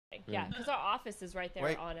Yeah, because our office is right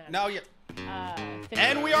there on it. No, yeah.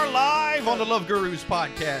 And we are live on the Love Gurus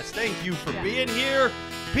podcast. Thank you for being here.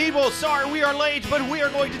 People, sorry we are late, but we are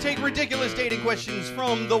going to take ridiculous dating questions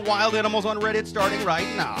from the wild animals on Reddit starting right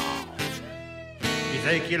now. You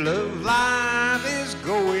think your love life is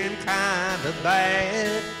going kind of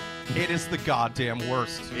bad? It is the goddamn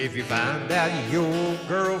worst. If you find out your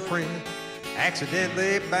girlfriend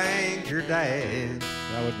accidentally banged your dad.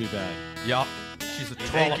 That would be bad. Yup. She's a You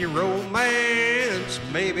troll. think your romance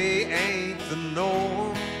maybe ain't the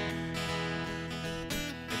norm.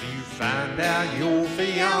 If you find out your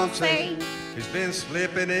fiance has been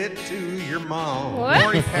slipping it to your mom. What?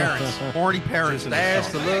 Horny parents. Horny parents. Just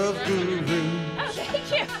ask the love gurus Oh,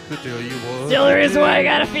 thank you. to tell you what. Still the reason why I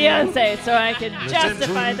got a fiance, so I could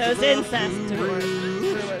justify those incest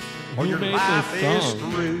rumors. Or your made life this is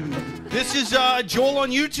song? through. This is Joel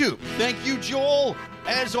on YouTube. Thank you, Joel,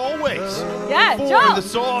 as always. Yeah, for Joel. the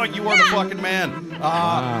song. You are the fucking man.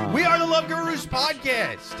 We are the Love Gurus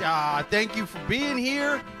podcast. Thank you for being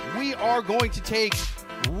here. We are going to take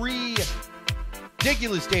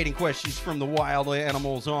ridiculous dating questions from the wild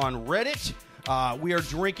animals on Reddit. We are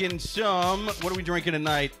drinking some, what are we drinking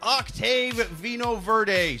tonight? Octave Vino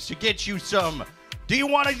Verde to get you some. Do you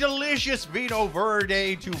want a delicious Vino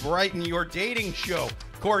Verde to brighten your dating show?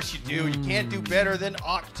 Of course you do. You can't do better than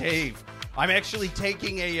Octave. I'm actually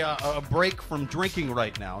taking a break from drinking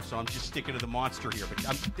right now, so I'm just sticking to the Monster here.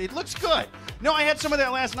 But it looks good. No, I had some of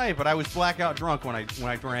that last night, but I was blackout drunk when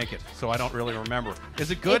I drank it, so I don't really remember.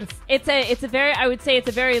 Is it good? It's a very, I would say it's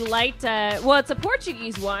a very light, it's a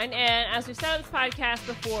Portuguese one, and as we've said on this podcast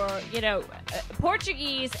before,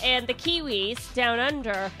 Portuguese and the Kiwis down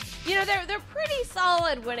under, they're pretty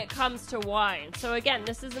solid when it comes to wine. So again,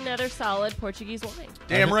 this is another solid Portuguese wine.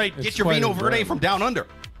 Damn right. It's Get your quite Vino Verde enjoyable. from down under.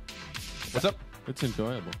 What's up? It's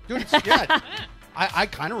enjoyable. Dude, I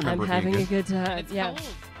kind of remember I'm it having being a good time. It's Yeah. cold.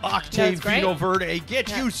 Octave That's great. Vino Verde,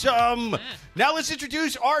 get you some. Now let's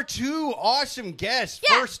introduce our two awesome guests.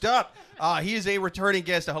 First up, he is a returning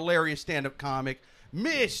guest, a hilarious stand-up comic,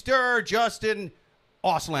 Mr. Justin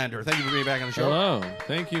Auslaender. Thank you for being back on the show. Hello.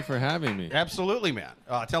 Thank you for having me. Absolutely, man.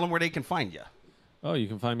 Tell them where they can find you. Oh, you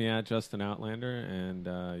can find me at Justin Outlander, and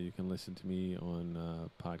you can listen to me on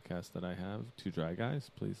a podcast that I have, Two Dry Guys.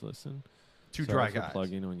 Please listen. Two Sorry Dry for Guys.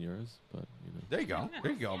 plugging on yours, but There you go.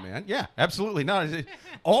 There you go, man. Yeah, absolutely. No,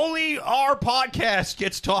 only our podcast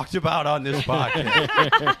gets talked about on this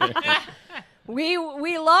podcast. We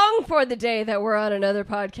long for the day that we're on another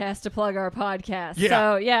podcast to plug our podcast. Yeah.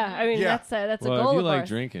 So I mean Yeah. that's a well, goal if you of like ours.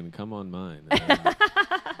 drinking, come on mine.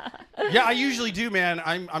 Yeah, I usually do, man.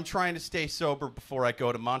 I'm trying to stay sober before I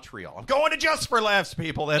go to Montreal. I'm going to Just for Laughs,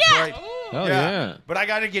 people. That's right. Oh yeah. But I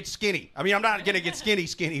got to get skinny. I mean, I'm not going to get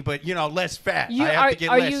skinny, but, less fat. You I have to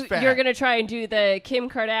get less fat. You're gonna try and do the Kim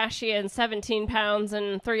Kardashian 17 pounds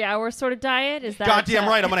in 3 hours sort of diet? Is that Goddamn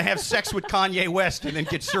right. I'm going to have sex with Kanye West and then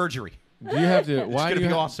get surgery. Do you have to? Why gonna do you? be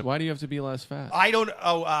Have, awesome. Why do you have to be less fat? I don't.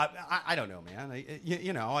 I don't know, man.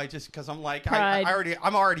 I just because I'm like Pride.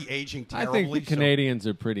 I'm already aging I terribly. think the Canadians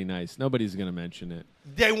are pretty nice. Nobody's going to mention it.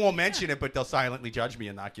 So they won't mention it, but they'll silently judge me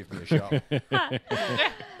and not give me a show.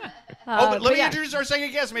 But let me introduce our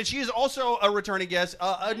second guest, man. She is also a returning guest,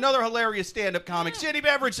 another hilarious stand-up comic, Cindy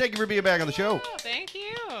Beveridge. Thank you for being back on the show. Oh, thank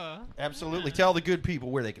you. Absolutely. Tell the good people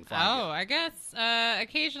where they can find you. I guess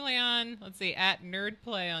occasionally on, at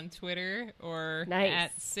Nerdplay on Twitter or Nice.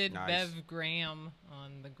 at Sid Nice. Bev Graham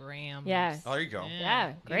on the Graham. Yeah. Oh, there you go.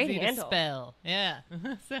 Yeah, great easy handle. to spell. Yeah.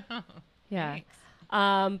 So, Yeah. thanks.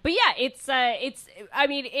 But yeah, it's I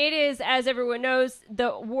mean, it is, as everyone knows,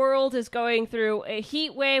 the world is going through a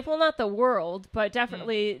heat wave. Well, not the world, but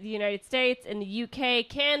definitely the United States and the UK.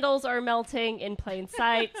 Candles are melting in plain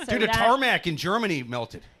sight. So Dude, a tarmac in Germany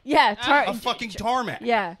melted. Yeah, A fucking tarmac.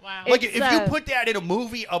 Yeah. Wow. Like, It's, if you put that in a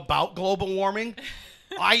movie about global warming,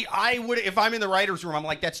 I would, if I'm in the writer's room, I'm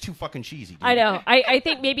like, that's too fucking cheesy. Dude. I know. I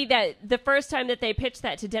think maybe that the first time that they pitched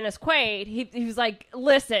that to Dennis Quaid, he was like,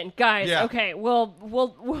 "Listen, guys, Yeah. okay,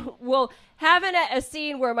 we'll have a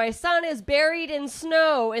scene where my son is buried in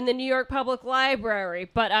snow in the New York Public Library,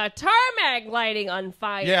 but a tarmac lighting on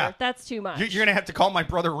fire. Yeah. That's too much." You're gonna have to call my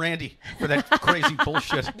brother Randy for that crazy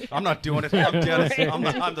bullshit. I'm not doing it. I'm Dennis.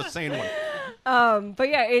 I'm the sane one. But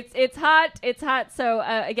yeah, it's hot. It's hot. So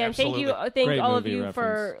again, Absolutely. thank Great all of movie you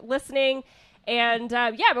for reference. listening. And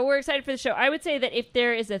but we're excited for the show. I would say that if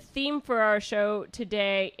there is a theme for our show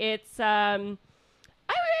today, it's I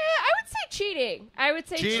would say cheating. I would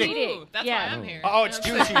say cheating. Ooh, that's why I'm here. Oh, it's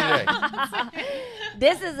juicy today.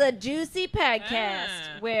 This is a juicy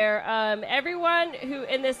podcast where everyone who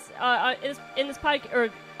in this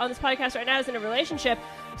podcast right now is in a relationship.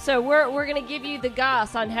 So we're gonna give you the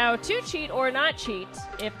goss on how to cheat or not cheat,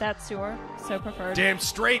 if that's your so preferred. Damn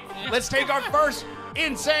straight. Let's take our first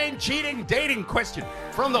insane cheating dating question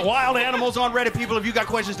from the wild animals on Reddit. People, if you got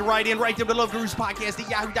questions to write them to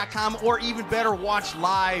loveguruspodcast@yahoo.com, or even better, watch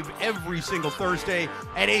live every single Thursday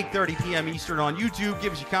at 8:30 p.m. Eastern on YouTube.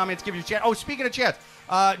 Give us your comments, give us your chat. Oh, speaking of chats,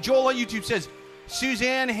 Joel on YouTube says,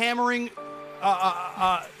 Suzanne hammering,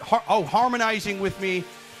 harmonizing with me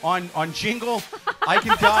on Jingle, I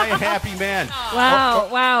Can Die a Happy Man.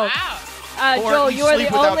 Wow. Or Joel, at least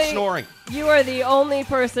sleep without snoring. You are the only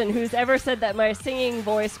person who's ever said that my singing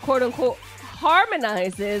voice, quote unquote,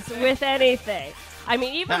 harmonizes with anything. I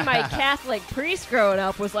mean, even my Catholic priest growing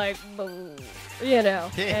up was like, you know.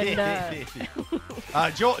 And,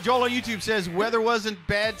 Joel on YouTube says, weather wasn't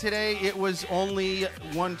bad today. It was only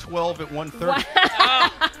 112 at 1:30.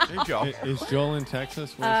 There you go. Is Joel in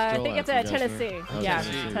Texas? I think it's at Tennessee. Yeah,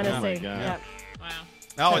 Tennessee. Tennessee. Oh, Yeah. Wow.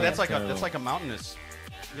 No, that's like a mountainous,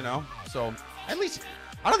 you know. So at least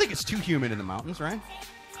I don't think it's too humid in the mountains, right?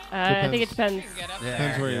 I think it depends. You can get up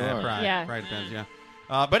Depends where you are. Probably depends. Yeah.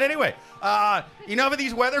 But anyway, enough of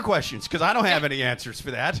these weather questions because I don't have any answers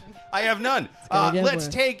for that. I have none. Let's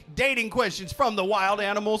take dating questions from the wild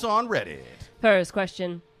animals on Reddit. First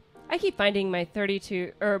question. I keep finding my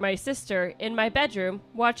sister in my bedroom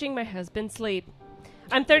watching my husband sleep.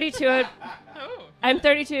 I'm 32. I'm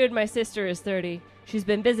 32 and my sister is 30. She's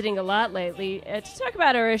been visiting a lot lately to talk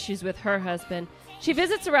about her issues with her husband. She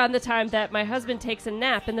visits around the time that my husband takes a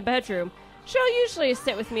nap in the bedroom. She'll usually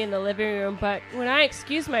sit with me in the living room, but when I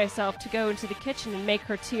excuse myself to go into the kitchen and make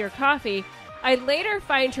her tea or coffee, I later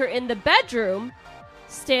find her in the bedroom,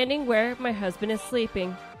 standing where my husband is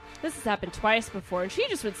sleeping. This has happened twice before, and she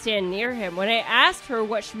just would stand near him. When I asked her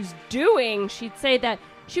what she was doing, she'd say that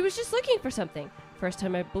she was just looking for something. First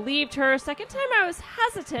time I believed her, second time I was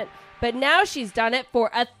hesitant, but now she's done it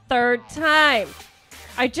for a third time.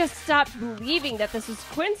 I just stopped believing that this was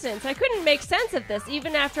coincidence. I couldn't make sense of this,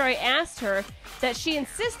 even after I asked her that she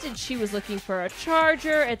insisted she was looking for a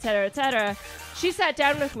charger, etc., etc. She sat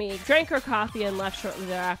down with me, drank her coffee, and left shortly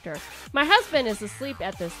thereafter. My husband is asleep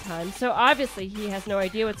at this time, so obviously he has no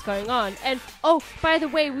idea what's going on. And, oh, by the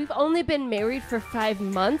way, we've only been married for 5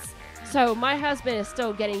 months, so my husband is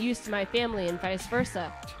still getting used to my family and vice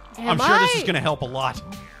versa. I'm sure this is going to help a lot.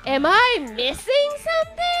 Am I missing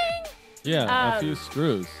something? Yeah, a few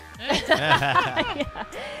screws.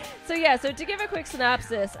 So to give a quick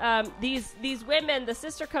synopsis, these women, the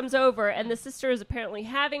sister comes over, and the sister is apparently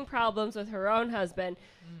having problems with her own husband.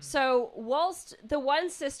 So whilst the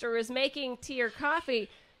one sister is making tea or coffee,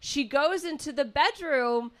 she goes into the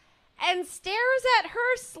bedroom and stares at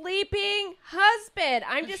her sleeping husband.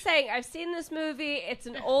 I'm just saying, I've seen this movie. It's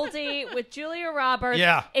an oldie with Julia Roberts.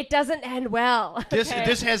 Yeah. It doesn't end well. Okay?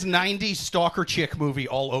 This has 90s stalker chick movie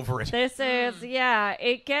all over it. This is,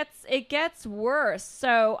 it gets worse.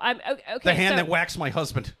 So I'm okay. The hand that whacks my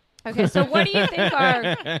husband. Okay, so what do you think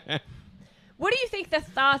what do you think the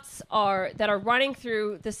thoughts are that are running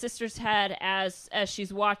through the sister's head as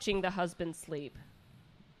she's watching the husband sleep?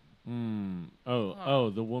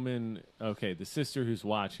 The woman. Okay, the sister who's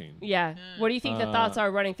watching. Yeah. What do you think the thoughts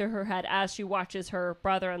are running through her head as she watches her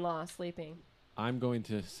brother-in-law sleeping? I'm going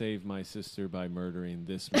to save my sister by murdering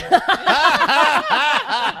this man.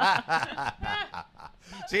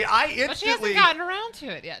 See, I instantly... But she hasn't gotten around to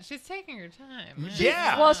it yet. She's taking her time.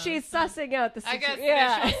 Yeah. Well, she's sussing out the situation.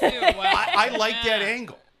 I guess she'll do it well. I like that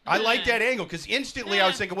angle. I like that angle because instantly I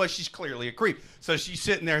was thinking, well, she's clearly a creep. So she's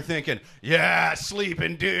sitting there thinking, yeah,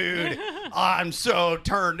 sleeping dude. I'm so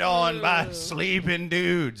turned on by sleeping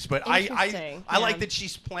dudes. But I like that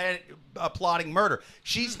she's plotting murder.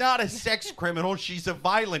 She's not a sex criminal. She's a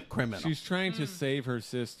violent criminal. She's trying to save her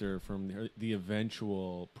sister from the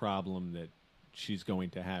eventual problem that she's going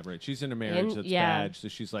to have. Right? She's in a marriage that's bad. So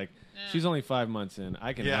she's like, she's only 5 months in.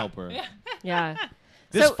 I can help her. Yeah.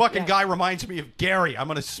 This fucking guy reminds me of Gary. I'm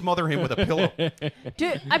going to smother him with a pillow.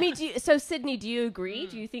 So Sydney, do you agree?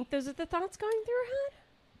 Do you think those are the thoughts going through her head?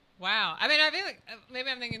 Wow. I mean, I feel like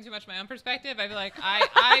maybe I'm thinking too much of my own perspective. I feel like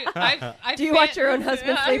I do you watch your own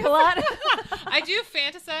husband sleep a lot? I do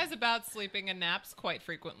fantasize about sleeping and naps quite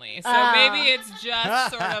frequently. So maybe it's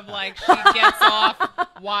just sort of like she gets off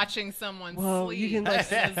watching someone sleep.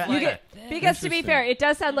 Because to be fair, it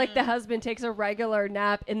does sound like the husband takes a regular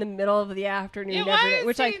nap in the middle of the afternoon every day.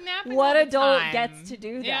 Which, like, what adult gets to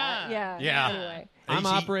do that? Yeah. Anyway. I'm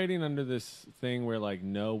operating under this thing where, like,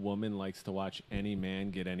 no woman likes to watch any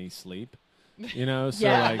man get any sleep. You know, so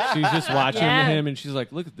Yeah. like she's just watching Yeah. him, and she's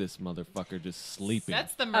like, "Look at this motherfucker just sleeping.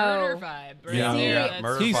 That's the murder Oh. vibe. Right Yeah. there. Yeah. That's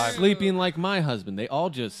Murder He's vibe. sleeping like my husband. They all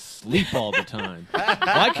just sleep all the time.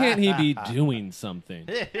 Why can't he be doing something?"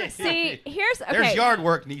 See, here's okay. There's yard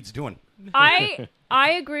work needs doing. I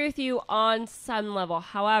agree with you on some level.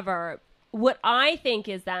 However, what I think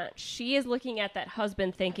is that she is looking at that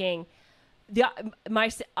husband thinking,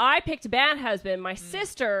 I picked a bad husband. My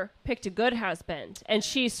sister picked a good husband, and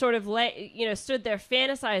she sort of stood there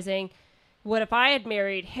fantasizing, what if I had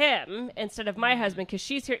married him instead of my husband? Because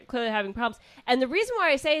she's clearly having problems. And the reason why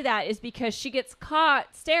I say that is because she gets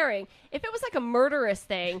caught staring. If it was like a murderous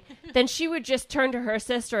thing, then she would just turn to her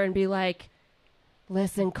sister and be like,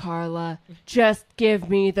 "Listen, Carla, just give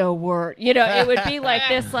me the word." It would be like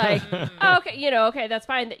this, like, oh, okay, okay, that's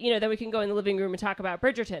fine. Then we can go in the living room and talk about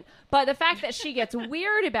Bridgerton. But the fact that she gets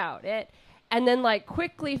weird about it and then like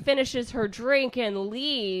quickly finishes her drink and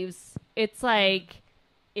leaves, it's like,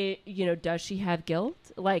 does she have guilt?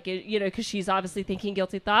 Like, because she's obviously thinking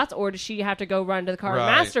guilty thoughts, or does she have to go run to the car Right.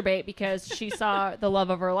 and masturbate because she saw the love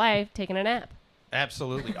of her life taking a nap?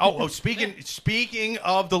 Absolutely. Speaking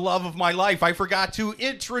of the love of my life, I forgot to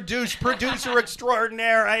introduce producer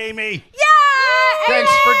extraordinaire Amy. Yeah!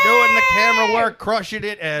 Thanks for doing the camera work, crushing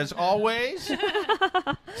it as always.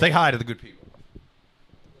 Say hi to the good people.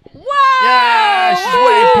 Whoa! Yeah, she's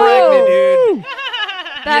way pregnant, dude.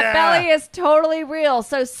 That Yeah. belly is totally real.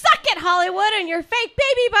 So suck it, Hollywood, and your fake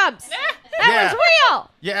baby bumps. That was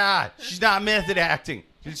real. Yeah, she's not method acting.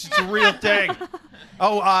 It's a real thing.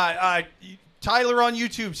 Tyler on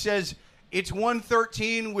YouTube says it's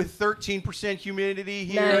 113 with 13% humidity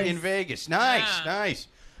here Nice. in Vegas. Nice, Yeah.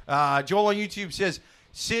 nice. Joel on YouTube says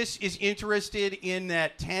Sis is interested in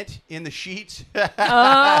that tent in the sheets.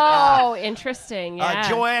 Oh, interesting. Yeah.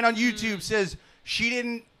 Joanne on YouTube says she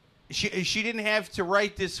didn't have to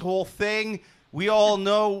write this whole thing. We all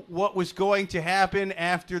know what was going to happen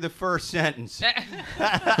after the first sentence.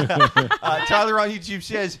 Tyler on YouTube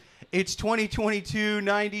says it's 2022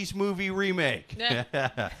 90s movie remake.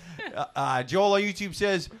 Joel on YouTube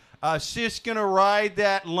says Sis gonna ride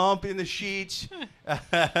that lump in the sheets.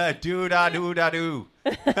 Do-da-do-da-do.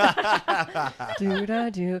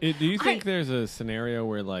 Do-da-do. Do you think there's a scenario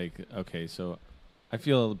where, like, okay, so I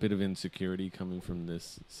feel a bit of insecurity coming from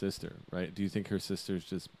this sister, right? Do you think her sister's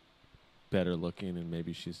just better looking and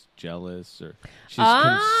maybe she's jealous, or she's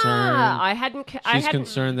concerned? She's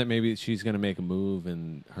concerned that maybe she's going to make a move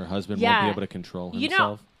and her husband won't be able to control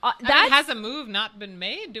himself. Has a move not been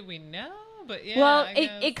made? Do we know? But yeah, Well, I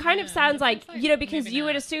guess, it kind of sounds like, because maybe you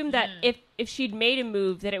would not. assume that if she'd made a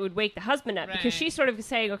move that it would wake the husband up, because Right. she's sort of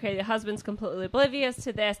saying, okay, the husband's completely oblivious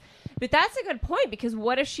to this. But that's a good point, because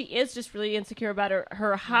what if she is just really insecure about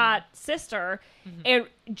her hot sister, and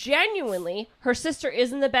genuinely her sister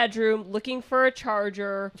is in the bedroom looking for a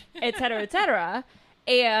charger, et cetera,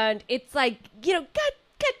 and it's like, God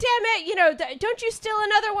damn it, don't you steal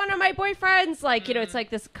another one of my boyfriends? Like, it's like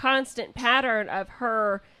this constant pattern of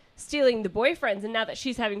her stealing the boyfriends, and now that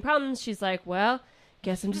she's having problems, she's like, well,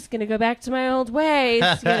 guess I'm just gonna go back to my old ways.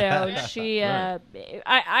 And she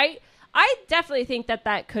I definitely think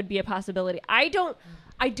that could be a possibility. I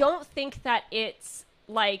don't think that it's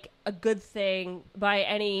like a good thing by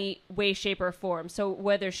any way, shape, or form. So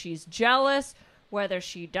whether she's jealous, whether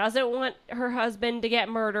she doesn't want her husband to get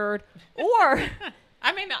murdered, or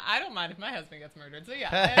I mean, I don't mind if my husband gets murdered. So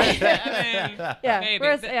yeah, yeah, maybe.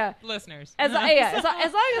 whereas- Listeners. as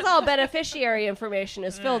long as all beneficiary information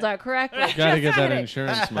is filled out correctly. Got to just get that kidding.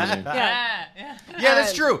 insurance money. Yeah. Yeah,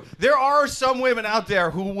 that's true. There are some women out there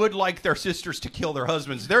who would like their sisters to kill their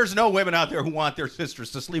husbands. There's no women out there who want their sisters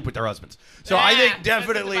to sleep with their husbands. So I think that's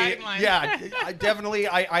the definitely, dividing line.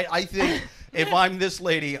 I think if I'm this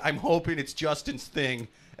lady, I'm hoping it's Justin's thing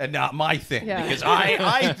and not my thing. Yeah. Because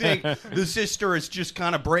I think the sister is just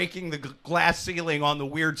kind of breaking the glass ceiling on the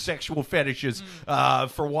weird sexual fetishes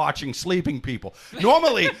for watching sleeping people.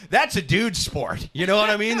 Normally, that's a dude sport. You know what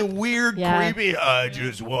I mean? The weird, creepy, I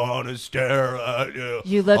just want to stare at you.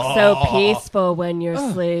 You look so peaceful when you're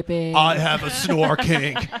sleeping. I have a snore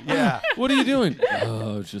kink. Yeah. What are you doing?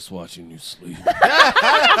 Oh, just watching you sleep.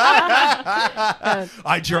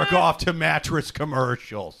 I jerk off to mattress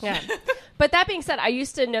commercials. Yeah. But that being said, I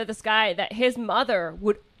used to know this guy that his mother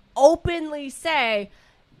would openly say,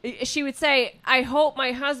 she would say, I hope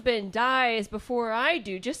my husband dies before I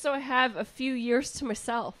do, just so I have a few years to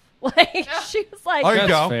myself. Like she was like, There you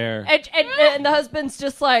That's go. fair. and the husband's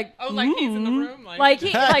just like, Oh, like he's in the room. well,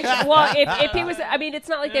 if he was, I mean, it's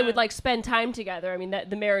not like they would like spend time together. I mean, that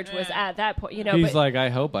the marriage was at that point, you know. He's but like, I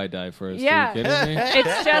hope I die first. Yeah. Are you kidding me?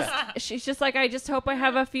 it's just, she's just like, I just hope I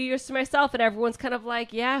have a few years to myself, and everyone's kind of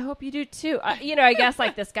like, yeah, I hope you do too. You know, I guess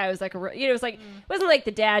like this guy was like, it was like, it wasn't like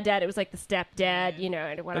the dad, it was like the stepdad, you know,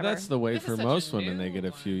 and But whatever. that's the way This is for such a most women. new They get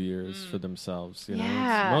a few years for themselves. You know,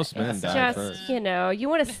 yeah, most men it's die just, first. you know, you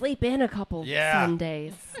want to sleep in a couple Yeah.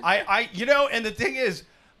 Sundays. You know, and the thing is,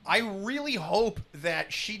 I really hope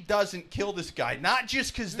that she doesn't kill this guy. Not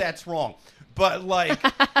just because that's wrong, but like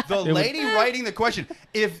the lady writing the question.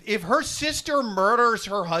 If her sister murders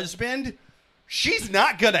her husband, she's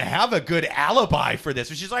not gonna have a good alibi for this.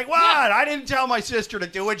 She's like, "What? I didn't tell my sister to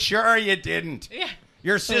do it." Sure, you didn't. Yeah.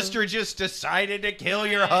 Your sister just decided to kill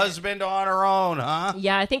your husband on her own, huh?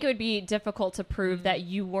 Yeah, I think it would be difficult to prove that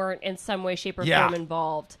you weren't in some way, shape, or form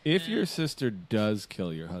involved. If your sister does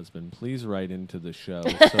kill your husband, please write into the show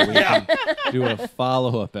so we can do a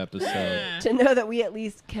follow-up episode. To know that we at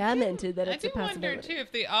least commented that I it's a do wonder possibility. too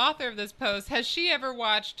if the author of this post has she ever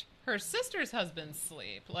watched her sister's husband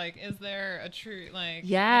sleep? Like, is there a true like?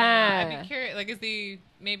 Yeah. I'd be curious. Like, is the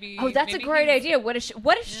maybe? Oh, that's a maybe great he's- idea. What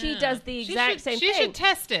if she does the She exact should- same She thing? should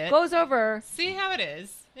test it. Goes over. See how it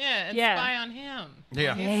is. Yeah, and Yeah. spy on him.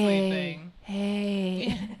 Yeah. When he's sleeping.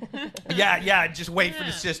 Hey. Yeah. Just wait for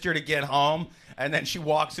the sister to get home, and then she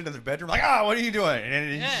walks into the bedroom like, "Oh, what are you doing?"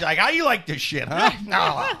 And she's like, "How you like this shit, huh?"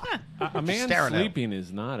 No. A man staring at him. sleeping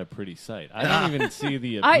is not a pretty sight. I don't even see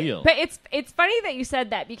the appeal. But it's funny that you said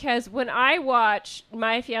that, because when I watch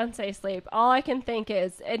my fiance sleep, all I can think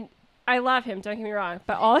is, and I love him, don't get me wrong,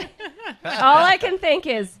 but all I can think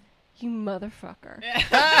is, you motherfucker.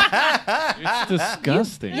 It's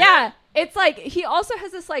disgusting. Yeah. It's like he also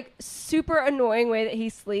has this like super annoying way that he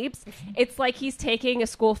sleeps. It's like he's taking a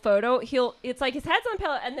school photo. It's like his head's on the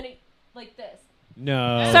pillow and then he like this.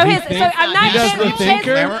 No. So he his thinks- so I'm not he does kidding. the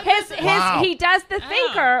thinker? His Wow. he does the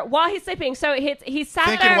thinker while he's sleeping. So he's sat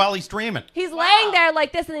Thinking there. while he's dreaming. He's laying there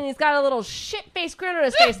like this, and then he's got a little shit-faced grin on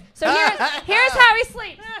his face. So here's how he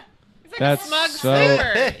sleeps. He's like That's a smug so-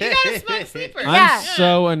 sleeper. You got a smug sleeper. I'm Yeah.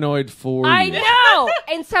 so annoyed for I you. know.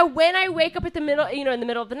 And so when I wake up in the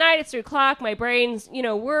middle of the night, it's 3:00, my brain's,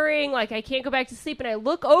 worrying, like I can't go back to sleep, and I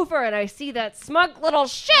look over and I see that smug little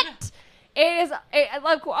shit.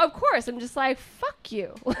 Of course, I'm just like, fuck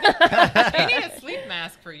you. They need a sleep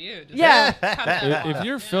mask for you. Just Yeah. cut that If off.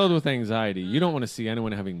 you're filled with anxiety, you don't want to see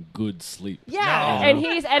anyone having good sleep. Yeah.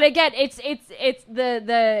 No. And again, it's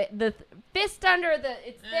the fist under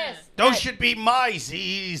it's this. Those That- should be my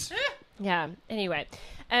Z's. Yeah. Anyway.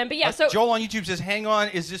 But yeah, so Joel on YouTube says, "Hang on,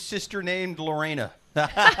 is this sister named Lorena?"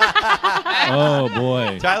 Oh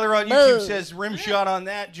boy. Tyler on YouTube Boo. says, "Rim shot on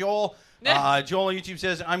that, Joel." Joel on YouTube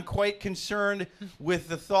says, "I'm quite concerned with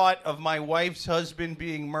the thought of my wife's husband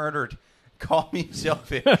being murdered. Call me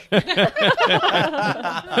selfish."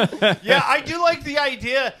 Yeah, I do like the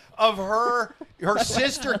idea of her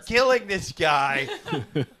sister killing this guy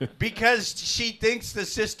because she thinks the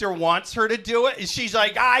sister wants her to do it. And she's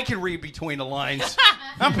like, "I can read between the lines.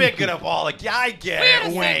 I'm picking up all the... I get We had a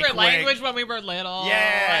it. Wink, secret language wink. when we were little.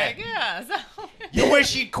 Yeah. Like, yeah. So. You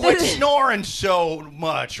wish he'd quit snoring so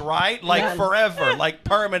much, right? Like Yeah. forever, like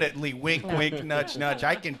permanently. Wink, wink, nudge, nudge.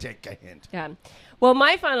 I can take a hint." yeah. Well,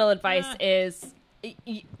 my final advice is,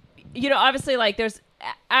 obviously, like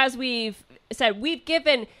as we've said, we've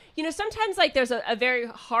given, sometimes like there's a very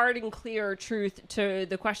hard and clear truth to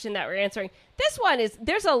the question that we're answering. This one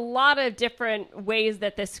there's a lot of different ways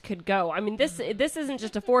that this could go. I mean, this isn't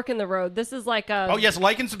just a fork in the road. This is like a... Oh, yes,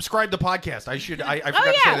 like and subscribe to the podcast. I forgot to say that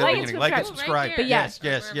yeah, at the like and beginning. Like and subscribe. subscribe. Right But yes,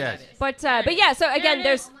 yeah. yes, yes. But yeah, so again,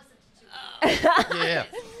 there's... Yeah.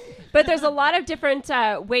 But there's a lot of different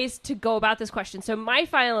ways to go about this question. So my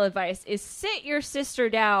final advice is sit your sister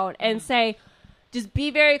down and say, just be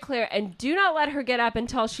very clear and do not let her get up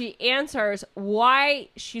until she answers why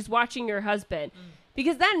she's watching your husband.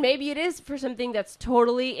 Because then maybe it is for something that's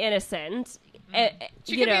totally innocent.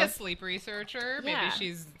 She could be a sleep researcher. Yeah, Maybe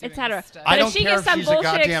she's doing etc. stuff. I But if don't she care gives if some she's a bullshit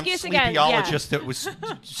goddamn excuse again, yeah. sleepyologist that was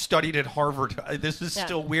studied at Harvard. This is Yeah.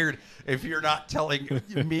 still weird if you're not telling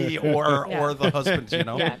me or the husband,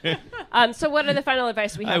 Yeah. So what are the final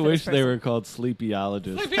advice we have I for wish this they person? were called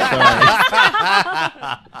sleepyologists. Sorry.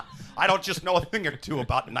 I don't just know a thing or two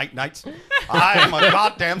about nights. I am a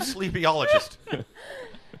goddamn sleepyologist.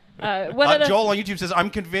 What are the... Joel on YouTube says,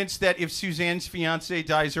 "I'm convinced that if Suzanne's fiance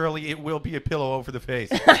dies early, it will be a pillow over the face."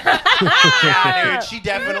 Yeah,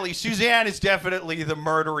 dude, Suzanne is definitely the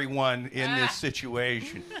murdery one in this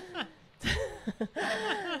situation.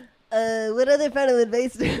 what other final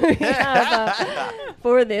advice do we have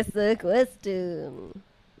for this question?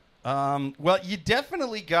 Well, you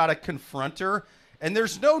definitely got to confront her, and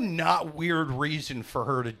there's no not weird reason for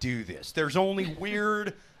her to do this. There's only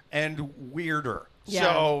weird and weirder. Yeah.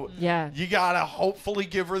 So Yeah. you got to hopefully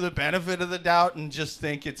give her the benefit of the doubt and just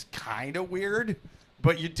think it's kind of weird,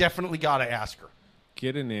 but you definitely got to ask her.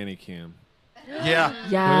 Get a nanny cam. Yeah.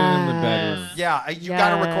 Yeah. Put it in the bedroom. Yeah, you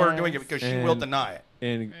got to record her doing it because she will deny it.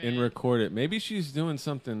 And record it. Maybe she's doing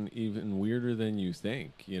something even weirder than you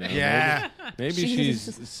think. Yeah. Maybe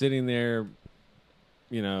she's sitting there,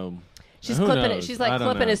 She's who clipping knows? it. She's I like don't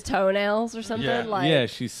clipping know. his toenails or something. Yeah. Like, Yeah,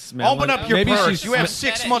 she's smelling. Open up your maybe purse. she's You have sm-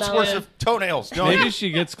 6 months Smell worth it. of toenails, don't Maybe you?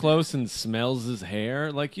 she gets close and smells his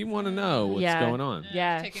hair. Like, you want to know what's going on.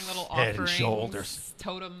 Yeah. Taking little Head and offerings, shoulders.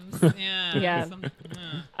 totems. Yeah. Yeah.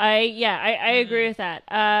 I agree with that.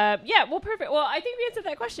 Well, perfect. Well, I think we answered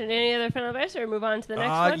that question. Any other final advice, or move on to the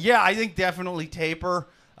next one? Yeah, I think definitely taper.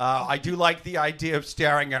 I do like the idea of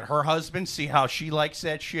staring at her husband, see how she likes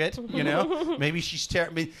that shit, Maybe she's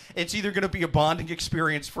it's either going to be a bonding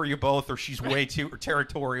experience for you both, or she's way too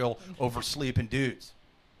territorial over sleeping dudes.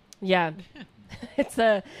 Yeah. It's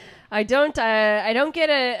I don't get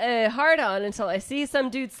a hard on until I see some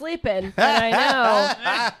dude sleeping, and I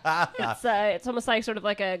know it's almost like sort of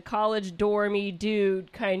like a college dormy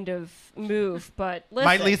dude kind of move. But listen.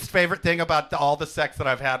 My least favorite thing about all the sex that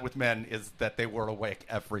I've had with men is that they were awake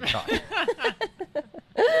every time.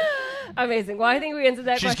 Amazing. Well, I think we answered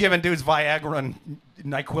that She's question. giving dudes Viagra and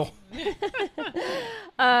NyQuil.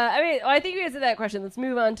 I think we answered that question. Let's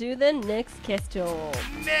move on to the next question.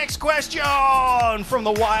 Next question from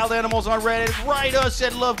the wild animals on Reddit. Write us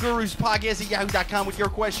at loveguruspodcast@yahoo.com with your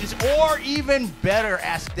questions, or even better,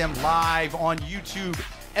 ask them live on YouTube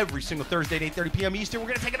every single Thursday at 8:30 p.m. Eastern. We're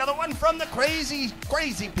going to take another one from the crazy,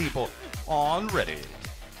 crazy people on Reddit.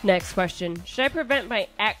 Next question. Should I prevent my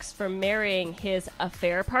ex from marrying his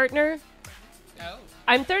affair partner? Oh.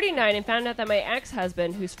 I'm 39 and found out that my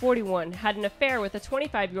ex-husband, who's 41, had an affair with a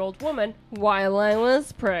 25-year-old woman while I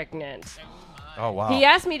was pregnant. Oh, wow. He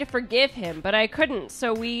asked me to forgive him, but I couldn't,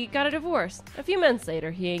 so we got a divorce. A few months later,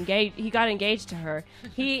 he got engaged to her.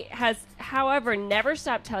 He has, however, never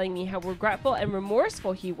stopped telling me how regretful and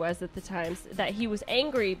remorseful he was at the times, that he was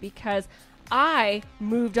angry because I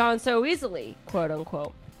moved on so easily, quote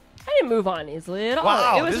unquote. I didn't move on easily at all.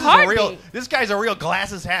 Wow, It was hard. this guy's a real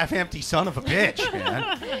glasses half empty son of a bitch,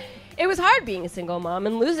 man. It was hard being a single mom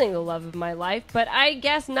and losing the love of my life, but I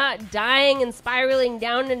guess not dying and spiraling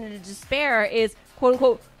down into despair is, quote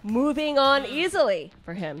unquote, moving on easily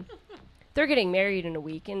for him. They're getting married in a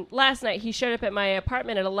week, and last night he showed up at my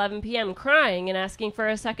apartment at 11 p.m. crying and asking for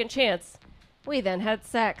a second chance. We then had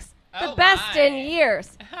sex. The best in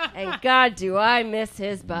years. And God, do I miss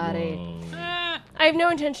his body. Whoa. I have no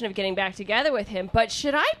intention of getting back together with him, but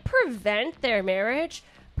should I prevent their marriage?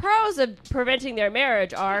 Pros of preventing their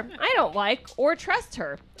marriage are, I don't like or trust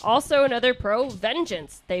her. Also another pro,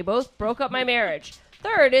 vengeance. They both broke up my marriage.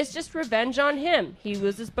 Third is just revenge on him. He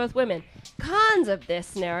loses both women. Cons of this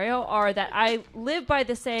scenario are that I live by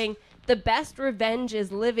the saying, the best revenge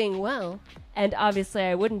is living well, and obviously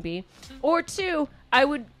I wouldn't be. Or two, I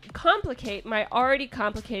would complicate my already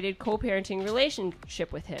complicated co-parenting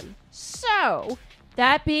relationship with him. So,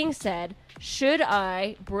 that being said, should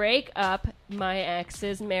I break up my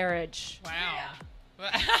ex's marriage? Wow.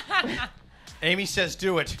 Amy says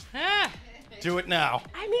do it. Do it now.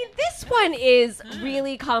 I mean, this one is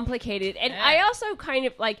really complicated, and I also kind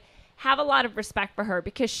of have a lot of respect for her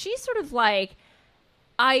because she's sort of like,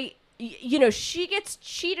 she gets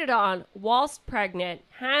cheated on whilst pregnant,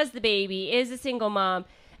 has the baby, is a single mom,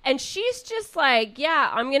 and she's just like,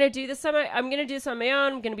 yeah, I'm gonna do this on my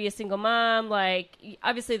own. I'm gonna be a single mom. Like,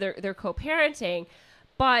 obviously they're co-parenting,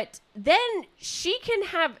 but then she can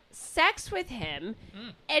have sex with him,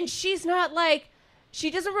 and she's not like. She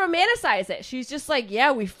doesn't romanticize it. She's just like,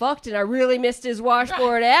 yeah, we fucked and I really missed his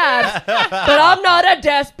washboard abs, but I'm not a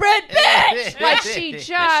desperate bitch. Like, she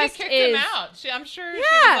just she kicked him out. I'm sure she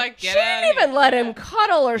was like, she get out didn't of even let him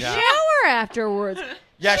cuddle or Yeah. shower afterwards.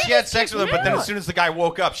 Yeah, she had sex kicked with him, but then out. as soon as the guy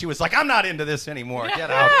woke up, she was like, I'm not into this anymore. Get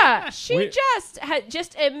out. Yeah, she Wait. just had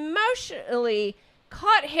emotionally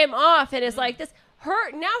cut him off and is like this.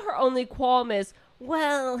 Her only qualm is,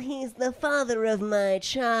 well, he's the father of my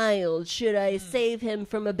child. Should I save him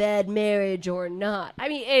from a bad marriage or not? I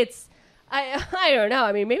mean, I don't know.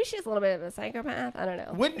 I mean, maybe she's a little bit of a psychopath. I don't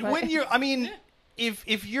know.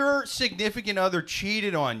 If your significant other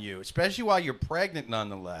cheated on you, especially while you're pregnant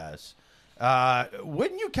nonetheless,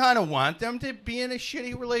 wouldn't you kind of want them to be in a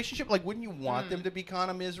shitty relationship? Like, wouldn't you want them to be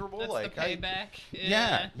kind of miserable? That's like, the payback.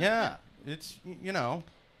 Yeah. It's,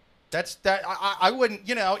 That's that. I wouldn't,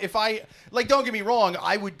 if I don't get me wrong,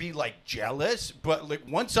 I would be like jealous, but like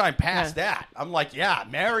once I'm past that, I'm like, yeah,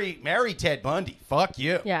 marry Ted Bundy. Fuck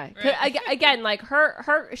you. Yeah. Again, like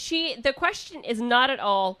the question is not at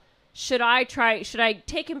all, should I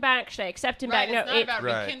take him back? Should I accept him back? No,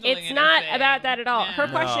 it's not about that at all. Yeah. Her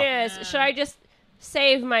question is, should I just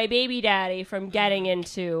save my baby daddy from getting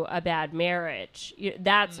into a bad marriage?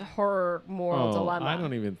 That's her moral dilemma. I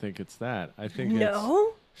don't even think it's that. I think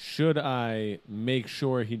no. Should I make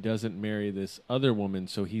sure he doesn't marry this other woman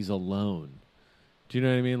so he's alone? Do you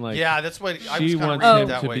know what I mean? Like, yeah, that's what I was she kind of wants reading him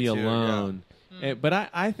that to way be too, alone. yeah. But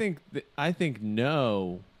I think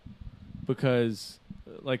no, because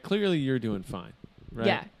like clearly you're doing fine, right?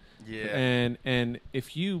 Yeah. Yeah. And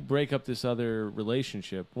if you break up this other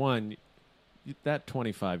relationship, that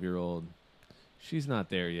 25-year-old, she's not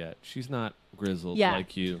there yet. She's not grizzled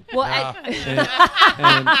like you. Well,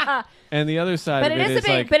 and the other side but of it is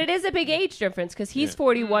like, but it is a big age difference because he's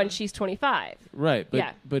 41, she's 25. Right,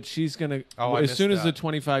 but she's gonna as soon as the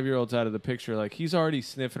 25-year-old's out of the picture, like he's already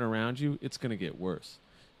sniffing around you, it's gonna get worse.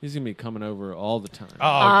 He's gonna be coming over all the time. Oh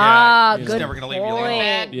yeah, he's good never gonna leave you alone.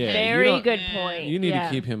 point. Yeah, Very good point. You need to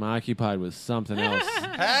keep him occupied with something else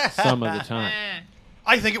some of the time.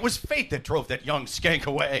 I think it was fate that drove that young skank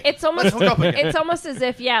away. It's almost as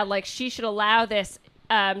if like she should allow this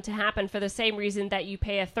to happen for the same reason that you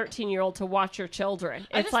pay a 13-year-old to watch your children.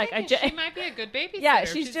 It's like she might be a good babysitter. Yeah,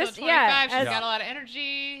 she's just 25, she's got a lot of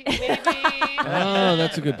energy. Maybe. Oh,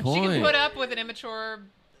 that's a good point. She can put up with an immature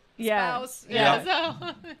spouse.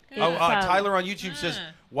 Tyler on YouTube says,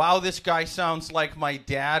 "Wow, this guy sounds like my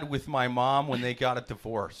dad with my mom when they got a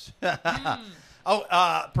divorce."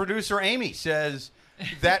 Producer Amy says,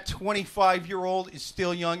 that 25-year-old is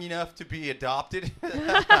still young enough to be adopted. Joel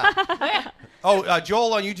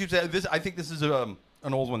on YouTube said this. I think this is an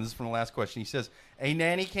old one. This is from the last question. He says, a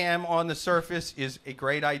nanny cam on the surface is a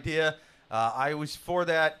great idea. I was for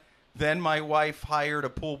that. Then my wife hired a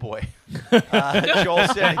pool boy. Joel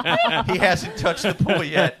said he hasn't touched the pool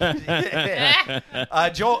yet.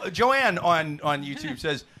 Joanne on YouTube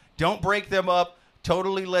says, don't break them up.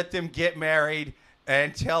 Totally let them get married.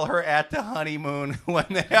 And tell her at the honeymoon when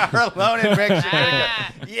they are alone in Mexico.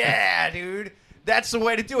 Yeah, dude. That's the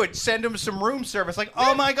way to do it. Send them some room service. Like,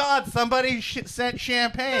 oh, my God, somebody sent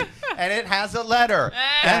champagne. And it has a letter.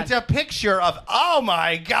 And a picture of, oh,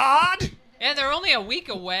 my God. And they're only a week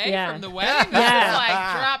away from the wedding. This is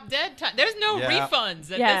like drop dead time. There's no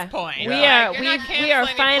refunds at this point.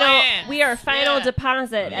 We are final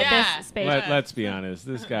deposit at this space. Let's be honest.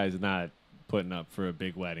 This guy's not putting up for a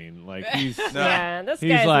big wedding. Like he's this guy's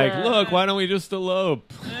like, look, why don't we just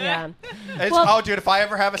elope? Yeah. Dude, if I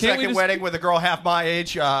ever have a second wedding with a girl half my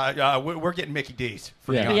age, we're getting Mickey D's.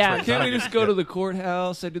 Can't we just go to the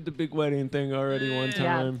courthouse? I did the big wedding thing already one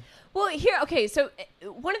time. Yeah. Well, so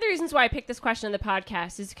one of the reasons why I picked this question on the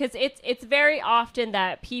podcast is because it's very often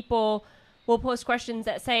that people will post questions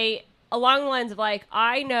that say along the lines of like,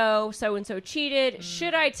 I know so-and-so cheated.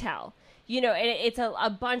 Should I tell? And it's a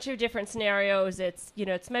bunch of different scenarios. It's,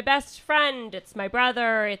 it's my best friend, it's my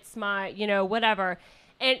brother, it's my, whatever.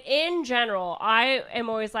 And in general, I am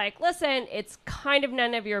always like, listen, it's kind of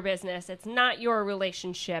none of your business. It's not your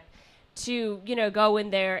relationship to, go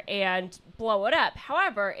in there and blow it up.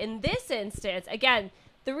 However, in this instance, again,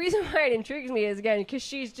 the reason why it intrigues me is, again, because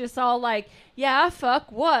she's just all like, yeah, fuck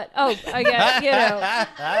what? Oh, I guess,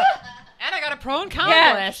 And I got a pro and con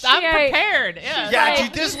list. I'm prepared.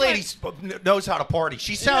 Dude, this lady knows how to party.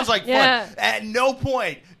 She sounds like fun. At no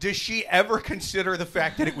point does she ever consider the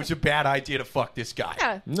fact that it was a bad idea to fuck this guy.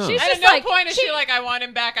 Yeah. No. At no point is she like, I want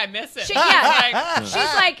him back. I miss him. She's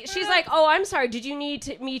like, oh, I'm sorry. Did you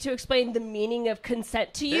need me to explain the meaning of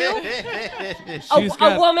consent to you?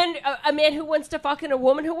 A man who wants to fuck and a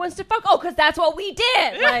woman who wants to fuck. Oh, because that's what we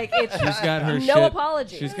did. Like, she's got her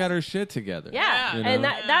apology. She's got her shit together. Yeah, and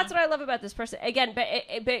that's what I love about this person. Again, but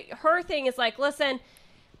her thing is like, listen,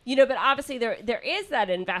 but obviously there is that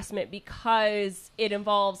investment because it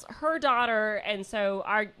involves her daughter, and so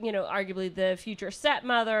arguably the future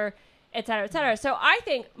stepmother, et cetera, et cetera. So I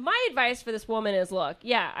think my advice for this woman is, look,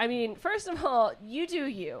 I mean, first of all, you do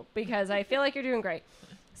you, because I feel like you're doing great.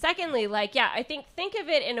 Secondly, I think of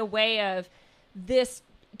it in a way of this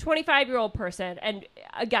 25-year-old person, and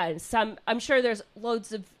again, I'm sure there's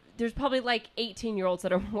probably like 18-year-olds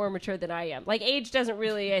that are more mature than I am. Like, age doesn't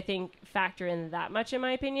really, I think, factor in that much, in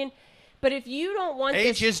my opinion. But if you don't want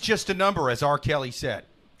age is just a number, as R. Kelly said.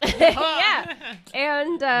 Yeah,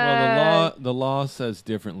 and the law says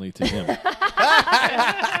differently to him.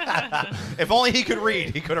 If only he could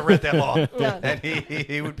read, he could have read that law, and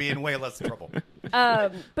he would be in way less trouble.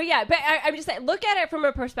 I'm just saying, look at it from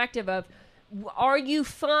a perspective of, are you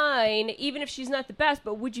fine, even if she's not the best,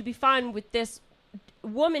 but would you be fine with this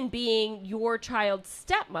woman being your child's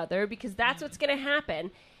stepmother? Because that's what's going to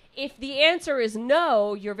happen. If the answer is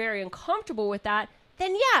no, you're very uncomfortable with that,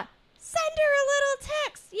 then yeah, send her a little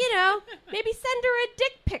text, maybe send her a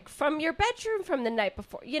dick pic from your bedroom from the night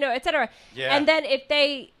before, etc. Yeah. And then if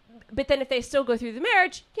they still go through the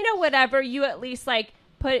marriage, whatever, you at least like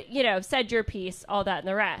put, said your piece, all that and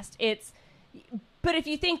the rest. But if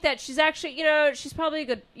you think that she's actually, she's probably a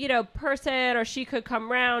good, person, or she could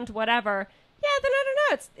come round, whatever, yeah, then I don't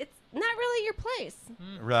know. It's not really your place.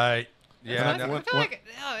 Right. Yeah. I feel like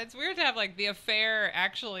it's weird to have like the affair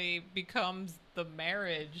actually becomes the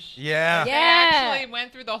marriage. Yeah. They actually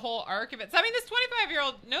went through the whole arc of it. So, I mean, this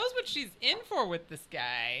 25-year-old knows what she's in for with this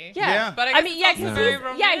guy. Yeah. But I mean,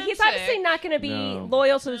 he's obviously not going to be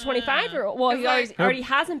loyal to the 25-year-old. Well, he already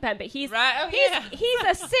hasn't been, but he's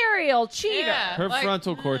a serial cheater. Yeah. Her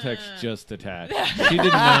frontal cortex just detached. She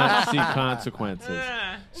did not see consequences.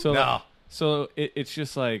 So it's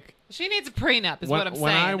just like, she needs a prenup, is what I'm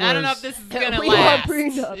saying. I don't know if this is going to last.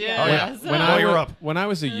 Prenup. Yeah. When I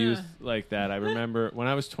was a youth like that, I remember when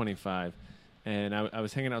I was 25, and I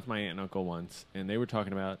was hanging out with my aunt and uncle once, and they were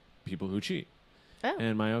talking about people who cheat. Oh.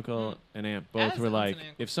 And my uncle and aunt both were like,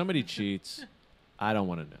 if somebody cheats, I don't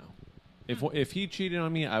want to know. If he cheated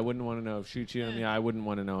on me, I wouldn't want to know. If she cheated on me, I wouldn't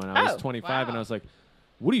want to know. And I was 25, and I was like,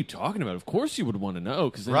 what are you talking about? Of course you would want to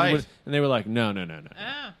know. And they were like, no.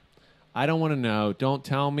 I don't want to know. Don't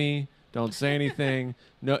tell me. Don't say anything.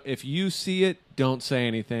 No, if you see it, don't say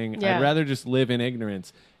anything. Yeah. I'd rather just live in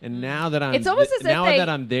ignorance. And now that I'm that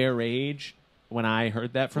I'm their age, when I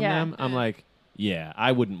heard that from them, I'm like, yeah,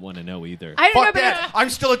 I wouldn't want to know either. I don't Fuck know, that. I'm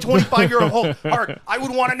still a 25-year-old heart. I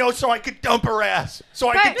would want to know so I could dump her ass. So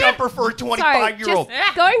I could dump her for a 25-year-old.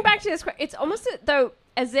 Going back to this, it's almost though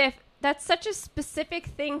as if that's such a specific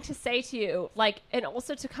thing to say to you, like, and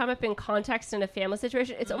also to come up in context in a family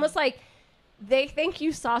situation. It's almost like they think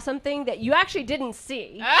you saw something that you actually didn't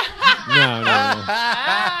see. No.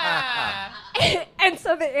 And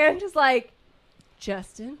so the aunt is like,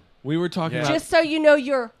 Justin, We were talking about... just so you know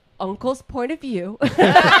your uncle's point of view. we were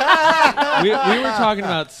talking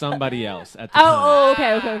about somebody else at the time.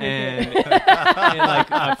 Okay. And like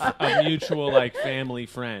a mutual like family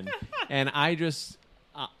friend. And I just...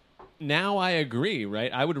 now I agree,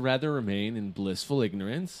 right? I would rather remain in blissful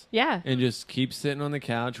ignorance. Yeah. And just keep sitting on the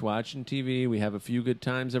couch watching TV. We have a few good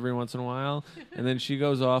times every once in a while. And then she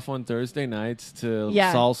goes off on Thursday nights to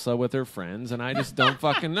salsa with her friends. And I just don't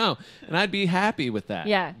fucking know. And I'd be happy with that.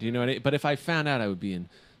 Yeah. Do you know what I mean? But if I found out, I would be in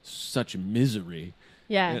such misery.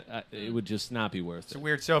 Yeah. It would just not be worth it. It's a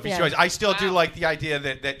weird Sophie's choice. I still do like the idea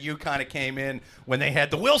that you kind of came in when they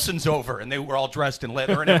had the Wilsons over and they were all dressed in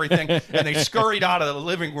leather and everything, and they scurried out of the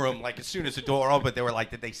living room like as soon as the door opened. They were like,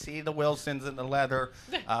 "Did they see the Wilsons in the leather?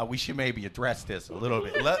 We should maybe address this a little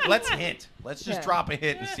bit. Let's hint. Let's just drop a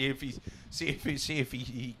hint and see if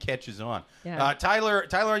he catches on." Yeah. Tyler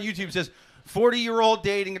on YouTube says, 40-year-old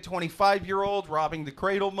dating a 25-year-old, robbing the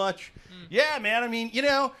cradle much? Yeah, man. I mean,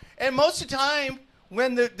 and most of the time,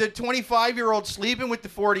 when the 25-year-old sleeping with the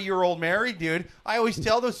 40-year-old married dude, I always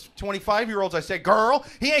tell those 25-year-olds, I say, girl,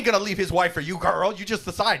 he ain't going to leave his wife for you, girl. You just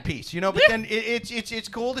the side piece, But then it's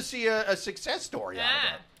cool to see a success story out of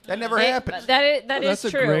that. That never happens. That is That's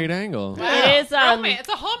true. a great angle. It is. It's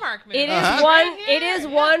a Hallmark movie. It is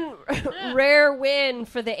one rare win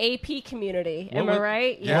for the AP community. Am I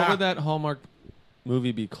right? Yeah. What would that Hallmark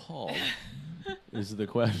movie be called? Is the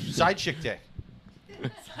question. Side chick day.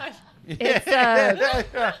 It's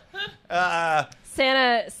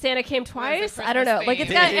Santa came twice. I don't know. Like it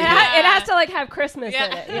has to like have Christmas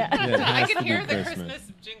in it. Yeah. I can hear the Christmas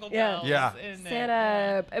jingle bells. Yeah. In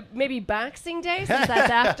there. Santa, maybe Boxing Day since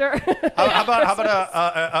that's after. How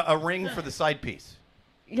about a ring for the side piece?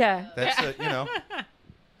 Yeah. That's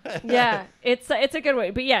Yeah, it's a good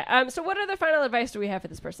one. But yeah. So what other final advice do we have for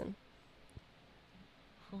this person?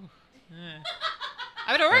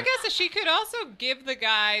 I mean, or I guess she could also give the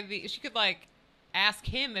guy she could like ask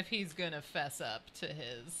him if he's gonna fess up to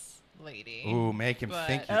his lady. Ooh, make him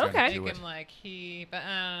think he's Okay. gonna do Make it. him like but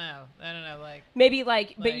I don't know, like Maybe but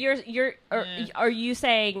are you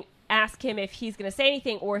saying ask him if he's gonna say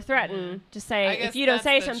anything or threaten? Just say if you don't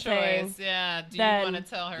say something. Choice. Yeah. Do you want to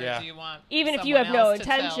tell her? Yeah. Do you want even if you have no someone else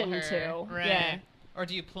intention tell her? to? Right. Yeah. Or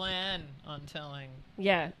do you plan on telling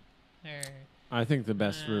Yeah. her? I think the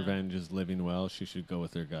best revenge is living well. She should go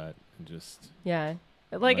with her gut and just... Yeah.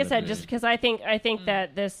 Like I Let it said, be. just because I think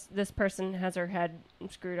that this person has her head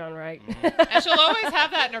screwed on right. And she'll always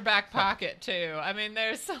have that in her back pocket too. I mean,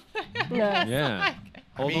 there's something. Yeah. Yeah.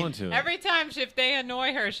 Hold on to it. Every time if they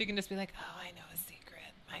annoy her, she can just be like, "Oh, I know a secret.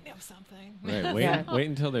 I know something." Right. Wait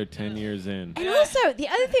until they're 10 years in. And also, the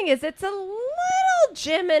other thing is, it's a little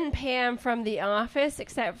Jim and Pam from The Office,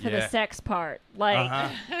 except for the sex part.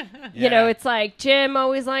 Like, you know, it's like Jim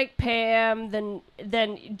always liked Pam.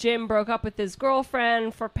 Then Jim broke up with his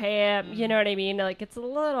girlfriend for Pam. You know what I mean? Like, it's a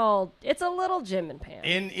little Jim and Pam.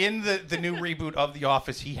 In the new reboot of The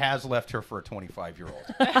Office, he has left her for a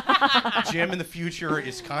 25-year-old. Jim in the future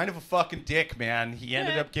is kind of a fucking dick, man. He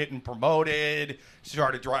ended up getting promoted,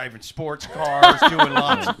 started driving sports cars, doing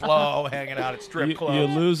lots of blow, hanging out at strip clubs. You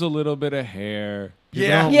lose a little bit of hair.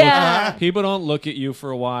 People don't look at you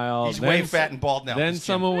for a while. He's way fat and bald now. Then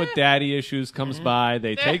someone with daddy issues comes by.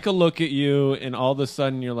 They take a look at you, and all of a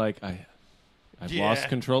sudden you're like, I've lost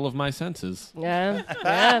control of my senses. Yeah.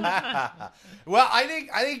 Well, I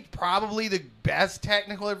think probably the best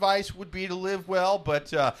technical advice would be to live well,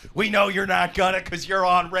 but we know you're not gonna because you're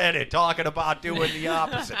on Reddit talking about doing the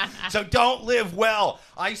opposite. So don't live well.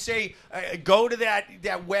 I say go to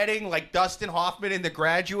that wedding like Dustin Hoffman in The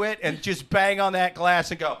Graduate and just bang on that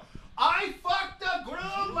glass and go, I fucked the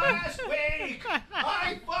groom last week.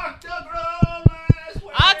 I fucked the groom last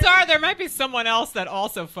week. Odds are there might be someone else that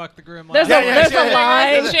also fucked the groom last There's week. a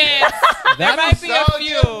line. There's a chance. There might be a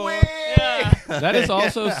few. Yeah. That is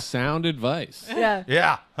also sound advice. Yeah.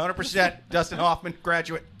 Yeah, 100%. Dustin Hoffman,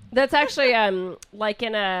 Graduate. That's actually like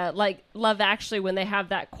in Love Actually, when they have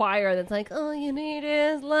that choir that's like, all you need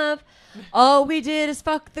is love. All we did is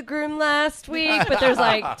fuck the groom last week, but there's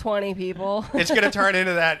like 20 people. It's going to turn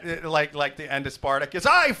into that, like the end of Spartacus.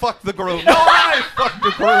 I fucked the groom. No, I fucked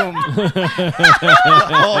the groom.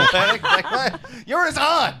 You're his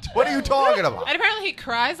aunt. What are you talking about? And apparently he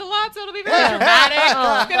cries a lot, so it'll be very dramatic.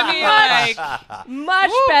 It's going to be like...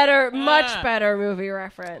 Much better movie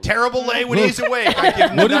reference. Terrible lay when he's awake. I give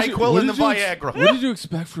him the NyQuil and the Viagra. What did you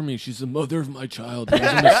expect from me? She's the mother of my child. It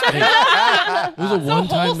was a mistake. It was a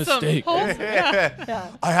one-time mistake.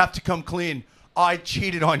 I have to come clean. I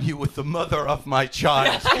cheated on you with the mother of my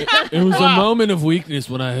child. It was a moment of weakness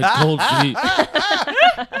when I had cold feet.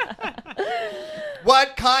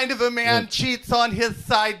 What kind of a man cheats on his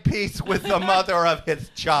side piece with the mother of his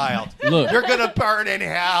child? Look, you're gonna burn in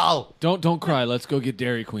hell. Don't cry. Let's go get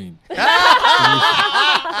Dairy Queen. It's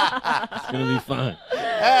gonna be fun.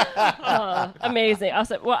 Amazing.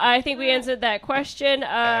 Awesome. Well, I think we answered that question.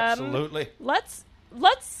 Absolutely. Let's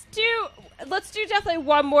do definitely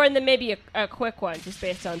one more and then maybe a quick one just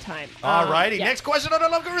based on time. All righty. Next question on the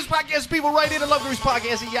Love Gurus Podcast. People write in at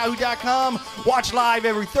loveguruspodcast@yahoo.com. Watch live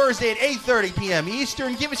every Thursday at 8:30 p.m.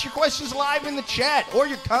 Eastern. Give us your questions live in the chat or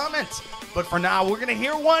your comments. But for now, we're going to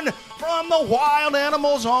hear one from the wild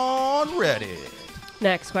animals on Reddit.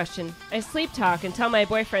 Next question. I sleep talk and tell my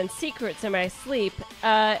boyfriend secrets in my sleep,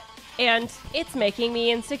 and it's making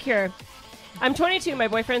me insecure. I'm 22, my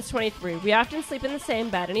boyfriend's 23. We often sleep in the same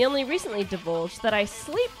bed, and he only recently divulged that I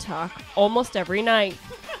sleep talk almost every night.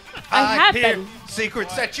 I have been.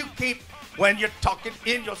 Secrets that you keep when you're talking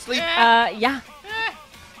in your sleep. Yeah.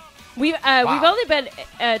 We've only been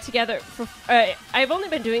together for. I've only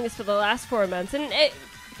been doing this for the last 4 months, and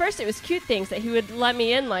first it was cute things that he would let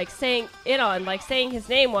me in, like saying his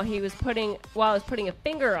name while I was putting a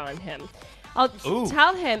finger on him. I'll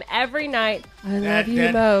tell him every night, I love you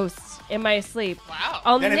most, in my sleep.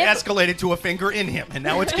 Wow. Then it escalated to a finger in him, and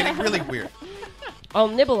now it's getting really weird. I'll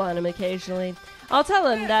nibble on him occasionally. I'll tell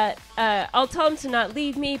him to not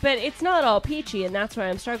leave me, but it's not all peachy, and that's why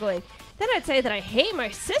I'm struggling. Then I'd say that I hate my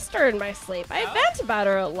sister in my sleep. I vent about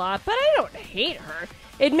her a lot, but I don't hate her.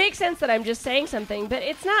 It makes sense that I'm just saying something, but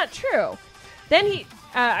it's not true. Then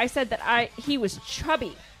I said that he was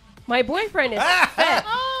chubby. My boyfriend is fit.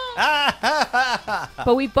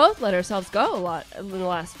 But we both let ourselves go a lot in the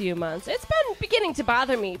last few months. It's been beginning to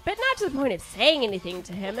bother me, but not to the point of saying anything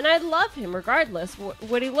to him, and I love him regardless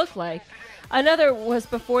what he looked like. Another was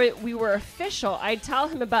before we were official. I'd tell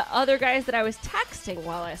him about other guys that I was texting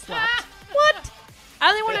while I slept. What? I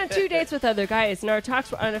only went on 2 dates with other guys, and our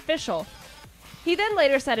talks were unofficial. He then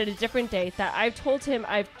later said at a different date that I've told him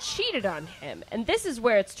I've cheated on him, and this is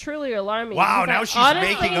where it's truly alarming. Wow, now she's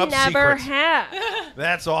making up never secrets. Have.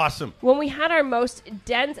 That's awesome. When we had our most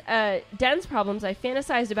dense problems, I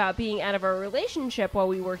fantasized about being out of our relationship while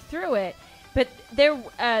we worked through it. But there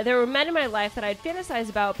were men in my life that I'd fantasize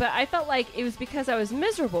about, but I felt like it was because I was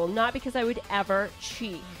miserable, not because I would ever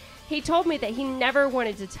cheat. He told me that he never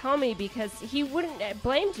wanted to tell me because he wouldn't have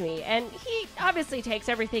blamed me, and he obviously takes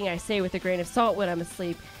everything I say with a grain of salt when I'm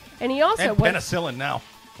asleep. And he also penicillin now.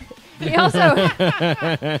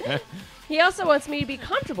 He also wants me to be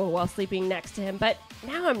comfortable while sleeping next to him, but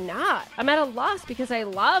now I'm not. I'm at a loss because I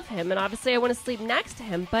love him, and obviously I want to sleep next to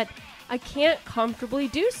him, but I can't comfortably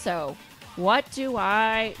do so. What do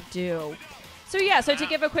I do? So to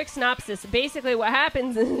give a quick synopsis, basically what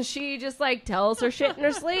happens is she just like tells her shit in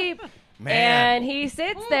her sleep. Man. And he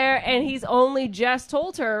sits there, and he's only just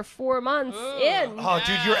told her 4 months in. Oh,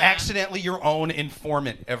 dude, you're accidentally your own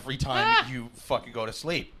informant every time you fucking go to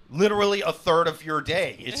sleep. Literally a third of your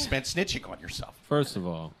day is spent snitching on yourself. First of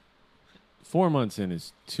all, 4 months in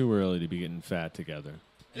is too early to be getting fat together.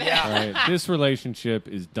 Yeah. All right? This relationship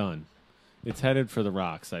is done. It's headed for the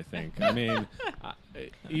rocks, I think. I mean,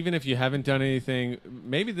 even if you haven't done anything,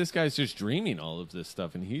 maybe this guy's just dreaming all of this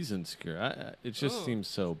stuff and he's insecure. It just seems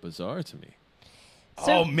so bizarre to me.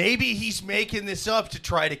 So maybe he's making this up to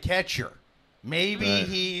try to catch her. Maybe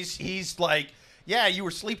he's like, yeah, you were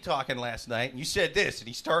sleep talking last night and you said this, and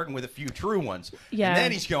he's starting with a few true ones. Yeah. And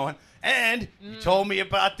then he's going, and you told me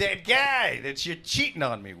about that guy that you're cheating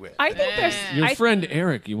on me with. I think there's... Your friend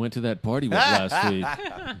Eric you went to that party with last week,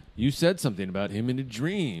 you said something about him in a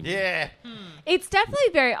dream. Yeah. It's definitely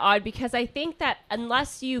very odd because I think that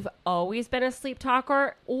unless you've always been a sleep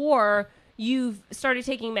talker or you've started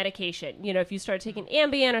taking medication, if you started taking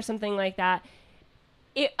Ambien or something like that,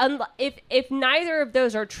 if neither of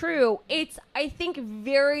those are true, it's, I think,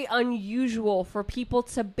 very unusual for people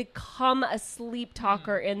to become a sleep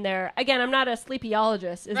talker in there. Again, I'm not a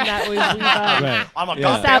sleepyologist. Isn't that what we've Right. I'm a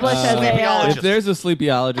Yeah. established as a... sleepyologist. If there's a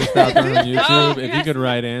sleepyologist out there on YouTube, if you could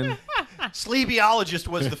write in. Sleepyologist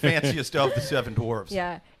was the fanciest of the seven dwarves.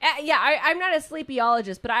 Yeah. I'm not a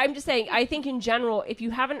sleepyologist, but I'm just saying, I think in general, if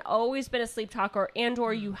you haven't always been a sleep talker and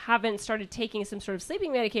or you haven't started taking some sort of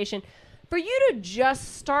sleeping medication, for you to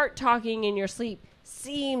just start talking in your sleep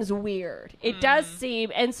seems weird. It does seem,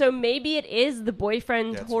 and so maybe it is the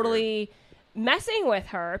boyfriend totally messing with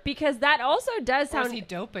her, because that also does sound... Or is he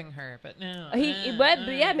doping her? But no.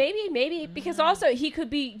 Maybe, because also he could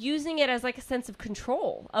be using it as like a sense of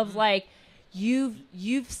control of like,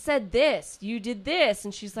 you've said this, you did this,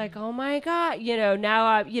 and she's like, oh my God,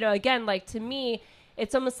 now, again, like to me,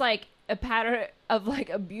 it's almost like a pattern of like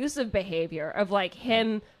abusive behavior of like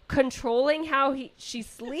him controlling how she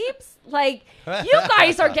sleeps. Like, you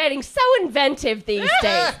guys are getting so inventive these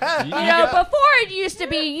days. Before it used to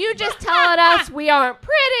be you just telling us we aren't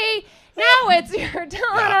pretty. Now it's you're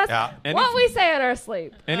telling us what we say in our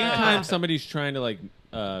sleep. Anytime somebody's trying to like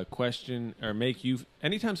question or make you,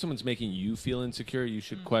 anytime someone's making you feel insecure, you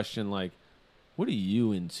should question like, what are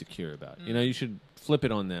you insecure about? You should flip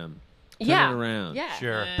it on them. Turn it around. Yeah.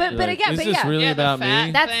 Sure. But again, is this really about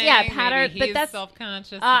me? That's pattern. Maybe But he's that's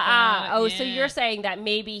self-conscious. So you're saying that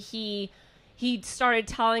maybe he started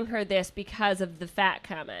telling her this because of the fat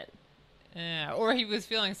comment. Yeah, or he was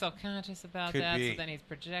feeling self-conscious about Could that, be. so then he's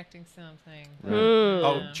projecting something.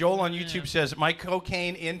 Oh, Joel on YouTube says, my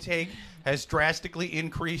cocaine intake has drastically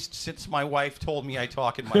increased since my wife told me I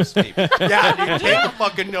talk in my sleep. Yeah, dude, take a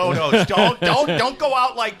fucking no-nos. Don't go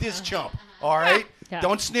out like this, chump. All right? Yeah.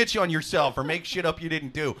 Don't snitch on yourself or make shit up you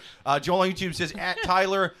didn't do. Joel on YouTube says,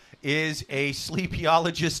 Tyler is a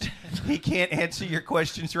sleepyologist. He can't answer your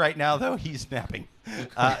questions right now, though. He's napping.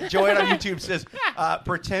 Joanne on YouTube says,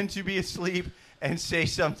 pretend to be asleep and say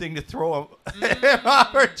something to throw him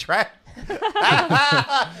off her track.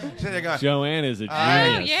 Joanne is a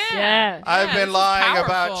Oh, genius. Yeah. I've been this lying is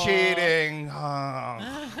about powerful. cheating.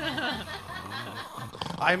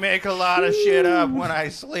 I make a lot of shit up when I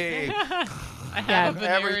sleep. I have a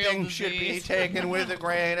venereal Everything should be disease. taken with a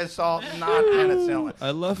grain of salt and not penicillin.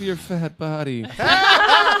 I love your fat body.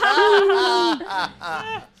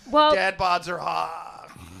 Well, Dad bods are hot.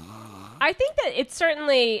 I think that it's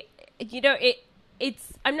certainly,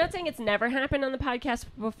 it's. I'm not saying it's never happened on the podcast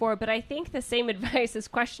before, but I think the same advice as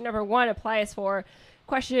question number 1 applies for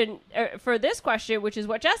this question, which is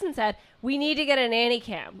what Justin said. We need to get a nanny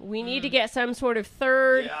cam. We need to get some sort of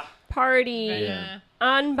third party,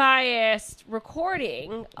 unbiased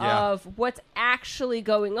recording of what's actually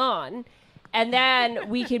going on. And then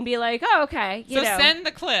we can be like, oh, okay, So send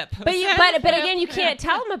the clip. But again, you can't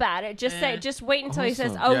tell him about it. Just wait until he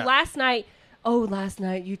says, last night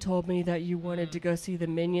you told me that you wanted to go see the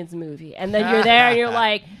Minions movie. And then you're there and you're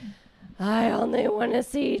like, I only want to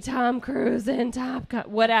see Tom Cruise in Top Gun.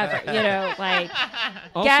 Whatever,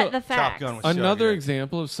 Also, get the Top facts. Gun was so Another good.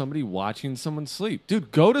 example of somebody watching someone sleep.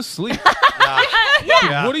 Dude, go to sleep.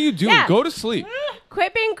 Yeah. What are you doing? Yeah. Go to sleep.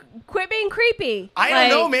 Quit being creepy. I don't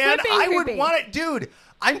know, man. quit being I would creepy. want it, dude.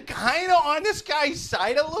 I'm kind of on this guy's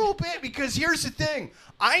side a little bit because here's the thing.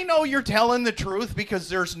 I know you're telling the truth because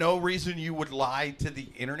there's no reason you would lie to the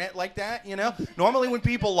internet like that, Normally when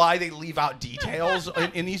people lie, they leave out details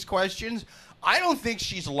in these questions. I don't think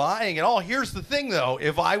she's lying at all. Here's the thing, though.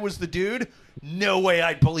 If I was the dude, no way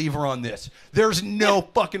I'd believe her on this. There's no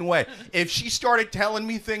fucking way. If she started telling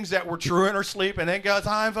me things that were true in her sleep and then goes,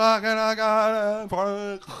 I'm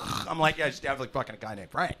like, yeah, she's definitely fucking a guy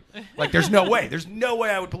named Frank. Like, there's no way. There's no way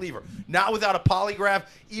I would believe her. Not without a polygraph.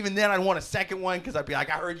 Even then, I'd want a second one because I'd be like,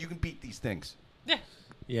 I heard you can beat these things.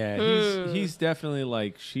 Yeah, he's definitely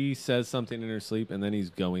like, she says something in her sleep and then he's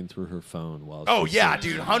going through her phone while she's yeah,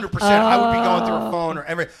 sleeping. dude, 100%. I would be going through her phone or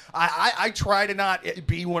everything. I try to not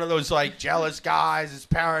be one of those like jealous guys that's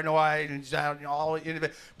paranoid and all into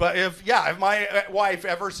it. But if my wife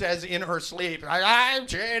ever says in her sleep, I'm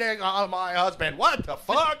cheating on my husband, what the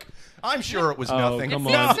fuck? I'm sure it was nothing. Come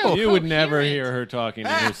No. on. So You would never coherent. hear her talking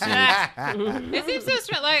in her sleep. It seems so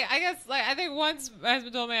strange. Like, I guess, like, I think once my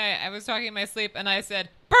husband told me I was talking in my sleep, and I said,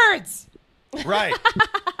 birds! Right.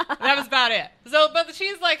 That was about it. So, but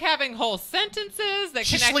she's like having whole sentences that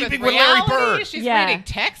She's connect sleeping with with Larry reality. Bird. She's Yeah. reading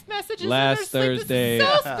text messages Last in her sleep. Thursday, This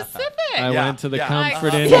is so specific. I Yeah, went to the yeah. comfort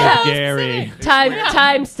Like, inn yeah. with Gary.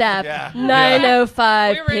 Time step. Yeah.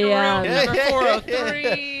 9:05 We were in room p.m. number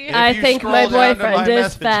 403. If I you think my scroll down to boyfriend my is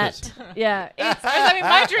messages. fat. Yeah. I mean,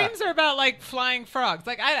 my dreams are about like flying frogs.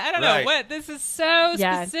 Like, I don't know Right. what. This is so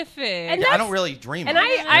Yeah. specific. And I don't really dream. And of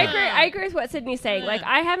I it. agree with what Sydney's saying. Like,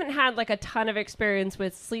 I haven't had like a ton of experience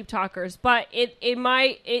with sleep talkers, but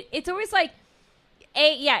it's always like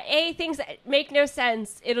things that make no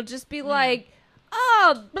sense. It'll just be like,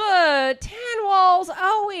 tan walls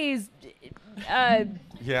always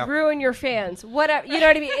ruin your fans. Whatever, you know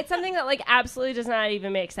what I mean? It's something that like absolutely does not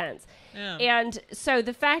even make sense. Yeah. And so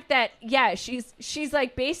the fact that she's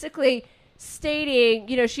like basically stating,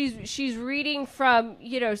 she's reading from,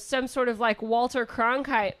 some sort of like Walter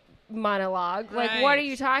Cronkite monologue. Like, what are Right.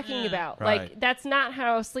 you talking Yeah. about? Right. Like, that's not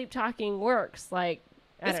how sleep talking works. Like,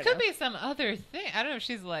 I This don't could know. be some other thing. I don't know if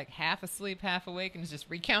she's like half asleep, half awake, and is just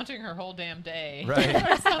recounting her whole damn day. Right.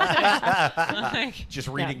 Or something. Like, Just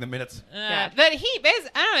reading the minutes. that I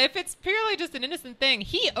don't know if it's purely just an innocent thing.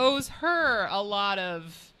 He owes her a lot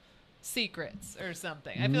of secrets or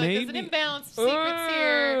something. I feel like there's an Maybe- imbalance of secrets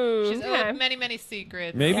here. She's okay. owed many, many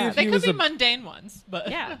secrets. Maybe if they he could was be a- mundane ones, but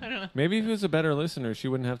Yeah. I don't know. Maybe if he was a better listener, she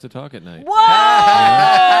wouldn't have to talk at night. Whoa!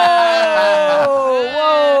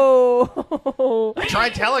 I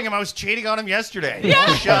tried telling him I was cheating on him yesterday. He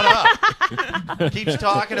won't shut up. Keeps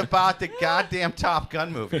talking about the goddamn Top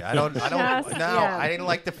Gun movie. I didn't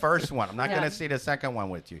like the first one. I'm not Yeah. going to see the second one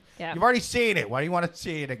with you. Yeah. You've already seen it. Why do you want to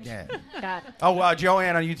see it again? God. Oh,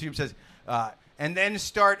 Joanne on YouTube says, and then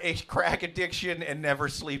start a crack addiction and never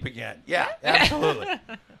sleep again. Yeah, absolutely.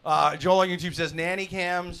 Joel on YouTube says, nanny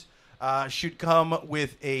cams should come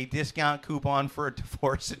with a discount coupon for a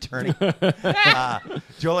divorce attorney.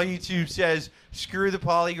 Joel on YouTube says, screw the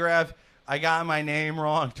polygraph. I got my name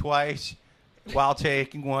wrong twice while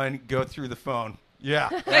taking one. Go through the phone. Yeah,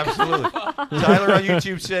 absolutely. Tyler on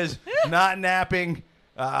YouTube says, not napping.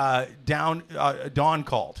 Dawn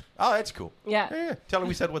called. Oh, that's cool. Yeah. Tell her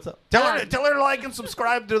we said what's up. Tell her to like and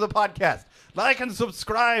subscribe to the podcast. Like and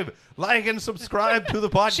subscribe to the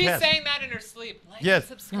podcast. She's saying that in her sleep. Like, Yes.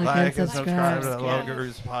 subscribe. Like and subscribe to the Yeah. Love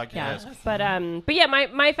Gurus podcast. Yeah. But yeah,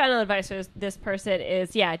 my final advice for this person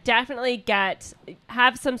is, definitely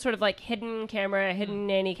have some sort of like hidden camera, hidden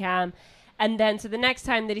nanny cam, and then so the next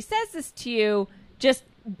time that he says this to you, just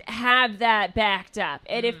have that backed up.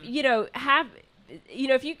 And if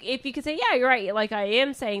if you could say, yeah, you're right, like I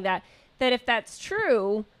am saying that if that's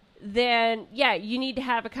true, then you need to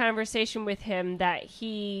have a conversation with him that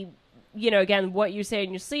he, again, what you say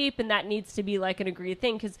in your sleep, and that needs to be like an agreed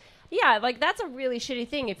thing. Because like that's a really shitty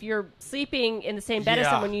thing if you're sleeping in the same bed as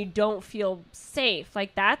Yeah. someone you don't feel safe.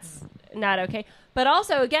 Like that's not okay. But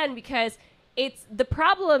also, again, because it's the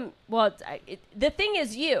problem. Well, the thing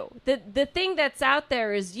is you. The thing that's out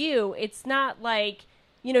there is you. It's not like,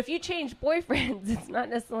 if you change boyfriends, it's not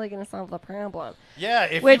necessarily going to solve the problem. Yeah,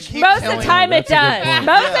 if Which you keep most of the telling- time it That's a good does. point.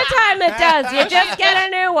 Most of the time it does. You just get a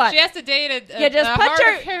new one. She has to date You just a put hard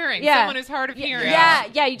your- of hearing. yeah. Someone who's hard of hearing. Yeah.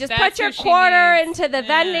 You just That's put your who she quarter needs. into the Yeah.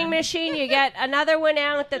 vending machine. You get another one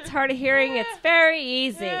out that's hard of hearing. It's very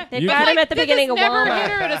easy. Yeah. They've You got can- them at the They beginning of just never Walmart.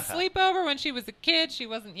 hit her at a sleepover when she was a kid. She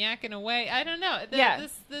wasn't yakking away. I don't know.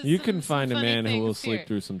 You can find a funny man who will things sleep here.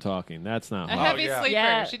 through some talking. That's not A hard. heavy yeah. sleeper.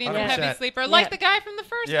 Yeah. She needs a 100%. heavy sleeper, like Yeah. the guy from the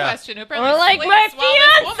first Yeah. question, who apparently Or like sleeps my while this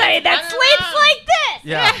fiance woman's that running sleeps around. like this.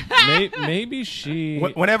 Yeah. Maybe she.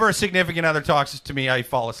 Whenever a significant other talks to me, I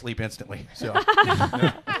fall asleep instantly. So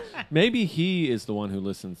Maybe he is the one who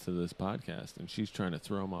listens to this podcast, and she's trying to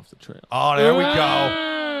throw him off the trail. oh, there we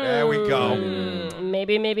go. There we go.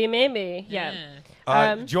 Maybe.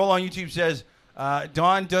 Yeah. Joel on YouTube says,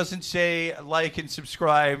 Dawn doesn't say like and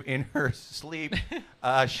subscribe in her sleep.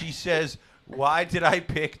 She says, "Why did I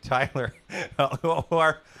pick Tyler?"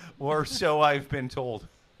 or so I've been told.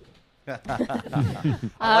 I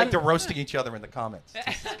like the roasting each other in the comments.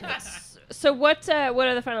 So what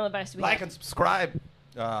other final advice do we Like have? and subscribe.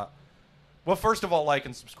 Well, first of all, like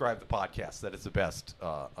and subscribe the podcast. That is the best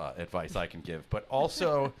advice I can give. But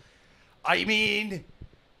also, I mean,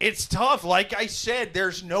 it's tough. Like I said,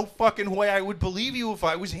 there's no fucking way I would believe you if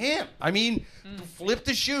I was him. I mean, flip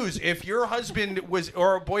the shoes. If your husband was,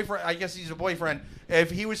 or a boyfriend, I guess he's a boyfriend, if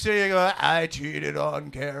he was saying, I cheated on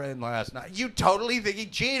Karen last night, you totally think he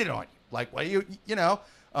cheated on you. Like, well, you know,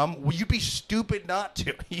 you'd be stupid not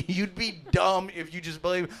to. You'd be dumb if you just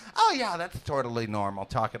believe, oh, yeah, that's totally normal,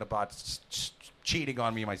 talking about cheating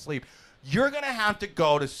on me in my sleep. You're going to have to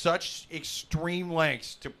go to such extreme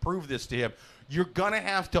lengths to prove this to him. You're going to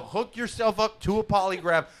have to hook yourself up to a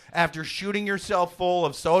polygraph after shooting yourself full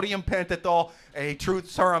of sodium pentothal, a truth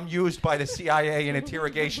serum used by the CIA in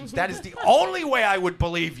interrogations. That is the only way I would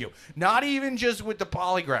believe you. Not even just with the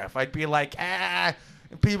polygraph. I'd be like,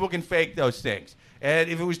 people can fake those things.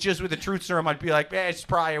 And if it was just with the truth serum, I'd be like, it's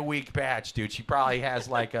probably a weak batch, dude. She probably has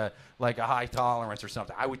like a high tolerance or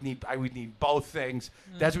something. I would need both things.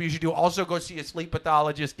 That's what you should do. Also, go see a sleep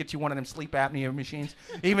pathologist. Get you one of them sleep apnea machines.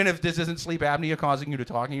 Even if this isn't sleep apnea causing you to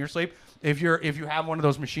talk in your sleep, if you have one of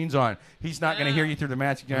those machines on, he's not going to hear you through the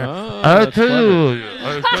mask. That's clever.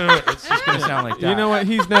 It's just going to sound like that. You know what?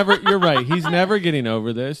 You're right. He's never getting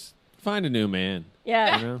over this. Find a new man.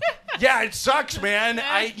 Yeah. You know? Yeah, it sucks, man.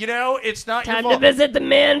 It's not Time your to fault. visit the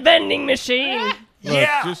man vending machine. Look,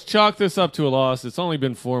 Yeah. just chalk this up to a loss. It's only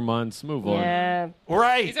been 4 months. Move on. Yeah.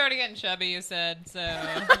 Right. He's already getting chubby, you said, so.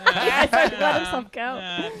 Let himself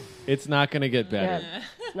go. It's not going to get better.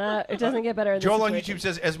 Yeah. It doesn't get better in this Joel on situation. YouTube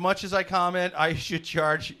says, as much as I comment, I should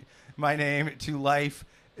charge my name to life.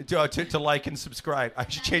 To like and subscribe. I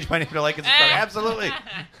should change my name to like and subscribe. Absolutely.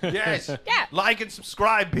 Yes. Yeah. Like and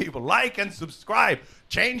subscribe, people. Like and subscribe.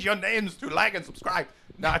 Change your names to like and subscribe.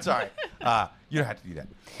 No, it's all right. You don't have to do that.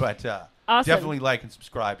 But Awesome. definitely like and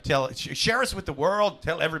subscribe. Share us with the world.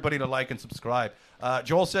 Tell everybody to like and subscribe.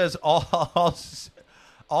 Joel says, I'll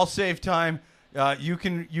save time. You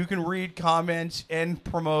can read comments and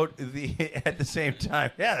promote at the same time.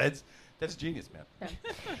 Yeah, that's genius, man. Yeah.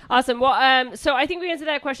 Awesome. Well, so I think we answered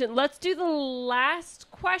that question. Let's do the last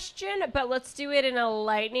question, but let's do it in a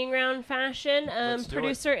lightning round fashion. Let's do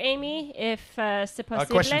Producer Amy, if c'est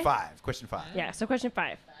possible. Question 5. Question 5. Yeah, so question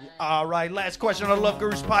 5. All right, last question on the Love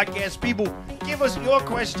Gurus podcast. People, give us your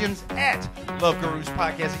questions at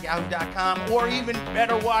loveguruspodcast@yahoo.com, or even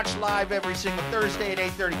better, watch live every single Thursday at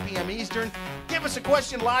 8:30 p.m. Eastern. Give us a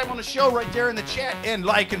question live on the show right there in the chat, and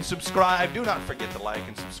like and subscribe. Do not forget to like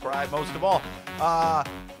and subscribe, most of all.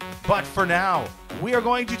 But for now, we are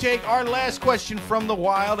going to take our last question from the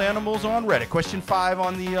wild animals on Reddit. Question 5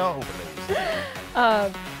 on the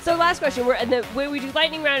overlays. So last question. And the way we do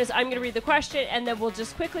lightning round is I'm going to read the question, and then we'll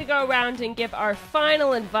just quickly go around and give our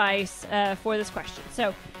final advice for this question.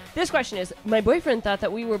 So this question is, my boyfriend thought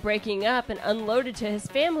that we were breaking up and unloaded to his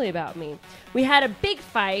family about me. We had a big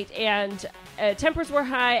fight, and tempers were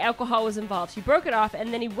high, alcohol was involved. He broke it off,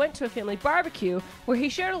 and then he went to a family barbecue where he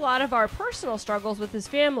shared a lot of our personal struggles with his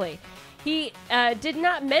family. He did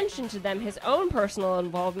not mention to them his own personal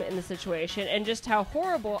involvement in the situation and just how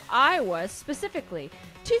horrible I was specifically.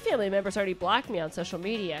 2 family members already blocked me on social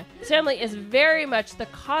media. His family is very much the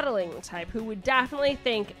coddling type who would definitely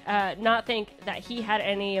not think that he had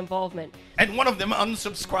any involvement. And one of them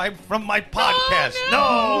unsubscribed from my podcast.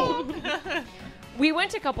 No! We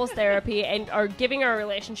went to couples therapy and are giving our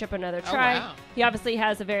relationship another try. wow. He obviously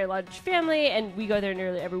has a very large family, and we go there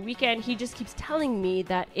nearly every weekend. He just keeps telling me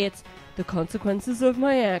that it's the consequences of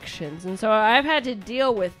my actions. And so I've had to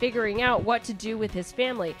deal with figuring out what to do with his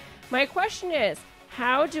family. My question is,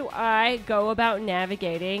 how do I go about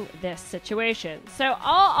navigating this situation? So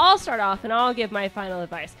I'll start off, and I'll give my final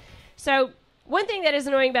advice. So one thing that is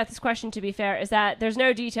annoying about this question, to be fair, is that there's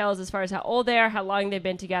no details as far as how old they are, how long they've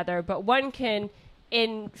been together, but one can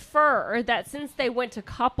infer that since they went to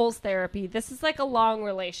couples therapy, this is like a long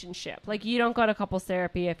relationship. Like, you don't go to couples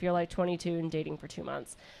therapy if you're like 22 and dating for 2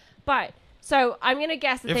 months. But so I'm gonna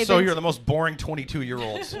guess that If they've so, been you're the most boring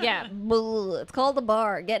 22-year-olds. yeah. It's called the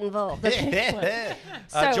bar. Get involved.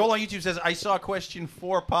 So- Joel on YouTube says, I saw question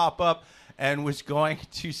 4 pop up and was going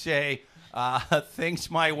to say things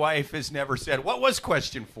my wife has never said. What was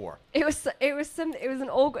question 4? It was an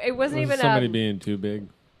old. It wasn't Was even somebody being too big?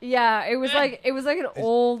 Yeah, it was like an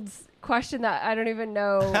old question that I don't even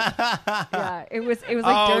know. Yeah, it was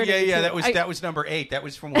like dirty. Yeah. too. That was number 8. That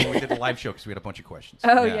was from when we did the live show because we had a bunch of questions.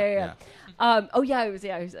 Oh yeah. But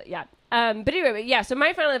anyway, yeah. So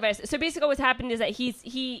my final advice. So basically, what's happened is that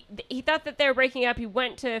he thought that they were breaking up. He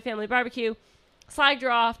went to a family barbecue, slagged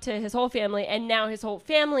her off to his whole family, and now his whole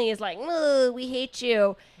family is like, "Oh, we hate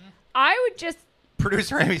you." I would just.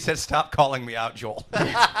 Producer Amy says, "Stop calling me out, Joel."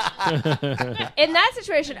 In that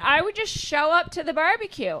situation, I would just show up to the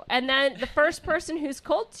barbecue, and then the first person who's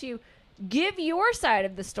cold to you, give your side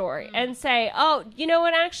of the story and say, "Oh, you know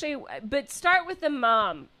what? Actually, but start with the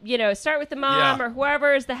mom. Start with the mom or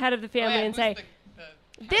whoever is the head of the family, and say."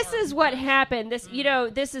 This is what happened. This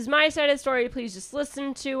is my side of the story. Please just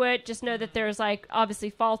listen to it. Just know that there's like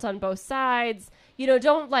obviously fault on both sides.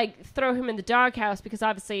 Don't like throw him in the doghouse because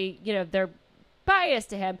obviously, they're biased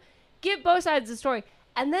to him. Give both sides of the story.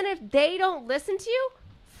 And then if they don't listen to you,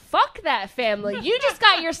 fuck that family. You just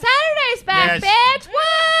got your Saturdays back, bitch.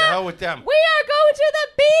 What? The hell with them. We are going to the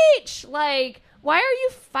beach. Like, why are you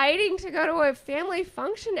fighting to go to a family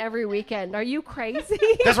function every weekend? Are you crazy?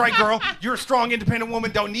 That's right, girl. You're a strong, independent woman.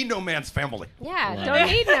 Don't need no man's family. Yeah, don't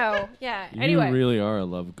need no. Yeah. Anyway. You really are a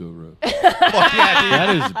love guru. Fuck yeah, dude.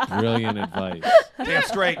 That is brilliant advice. Damn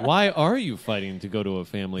straight. Why are you fighting to go to a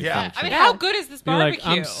family function? I mean, how good is this Be barbecue?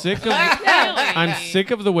 like, I'm sick of Really? I'm sick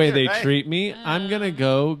of the way they Right. treat me. I'm gonna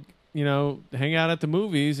go, hang out at the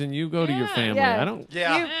movies, and you go to your family. Yeah. I don't.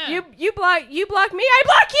 Yeah. You block me, I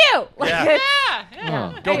block you. Like, Yeah. it's-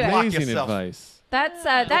 Yeah. Go Anyway. block Amazing yourself. advice. That's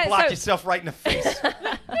Go block yourself right in the face.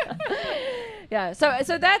 Yeah.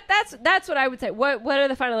 So that's what I would say. What are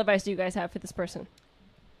the final advice do you guys have for this person?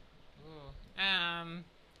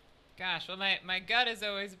 Gosh, well, my gut is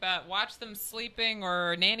always about watch them sleeping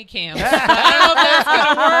or nanny cams. I don't know if that's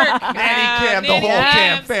gonna work. Nanny cam, the nanny whole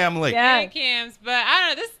damn cams, family. Yeah. Nanny cams, but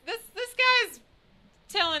I don't know. This guy's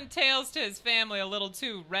telling tales to his family a little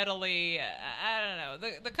too readily. I don't know.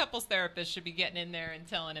 The couples therapist should be getting in there and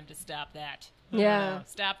telling him to stop that. I don't Yeah. know.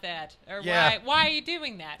 Stop that. Or Yeah. why are you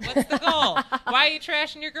doing that? What's the goal? Why are you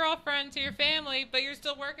trashing your girlfriend to your family, but you're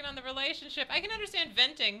still working on the relationship? I can understand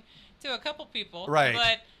venting to a couple people, Right.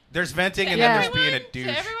 but There's venting and Yeah. then there's being a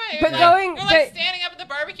douche. But you're going- you're like but- standing up at the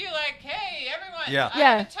barbecue, like, "Hey, everyone, Yeah. I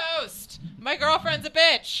Yeah. have a toast. My girlfriend's a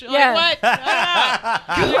bitch." Yeah. Like, what? I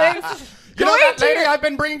don't know. Going- You know going that to lady your- I've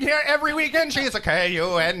been bringing here every weekend? She's a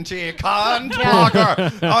K-U-N-T. Can't block her.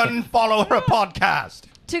 Unfollow her podcast.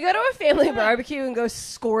 To go to a family barbecue and go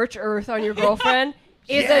scorch earth on your girlfriend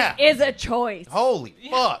is Yeah. a choice. Holy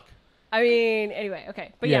fuck. I mean, anyway,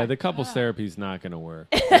 okay, but Yeah, yeah, the couples therapy is not going to work.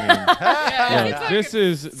 Yeah. Look, this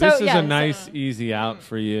is yeah, a nice, easy out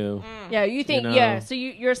for you. yeah. You think, know. yeah? So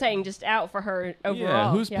you're saying just out for her overall?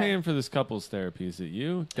 Yeah, who's paying for this couples therapy? Is it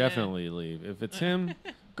you? Definitely leave. If it's him,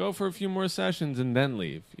 go for a few more sessions and then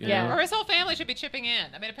leave. You Yeah. know? Or his whole family should be chipping in.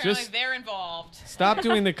 I mean, apparently Just- they're involved. Stop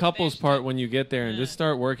doing the couples should. part when you get there and just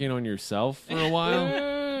start working on yourself for a while.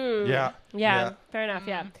 Yeah. Fair enough.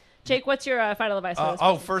 Yeah, Jake, what's your final advice? For this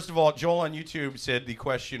Oh, person? first of all, Joel on YouTube said the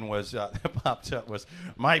question was that popped up was,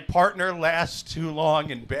 my partner lasts too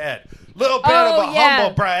long in bed. Little bit of a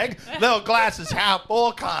humble brag. Little glasses half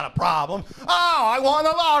full kind of problem. Oh, I won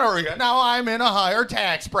the lottery. Now I'm in a higher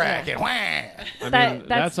tax bracket. Wah. I mean, That's-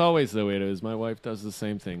 that's always the way it is. My wife does the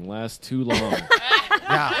same thing. Last too long.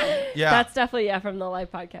 Yeah. That's definitely from the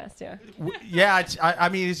live podcast. Yeah, Yeah. I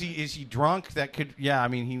mean, is he drunk? That could. Yeah. I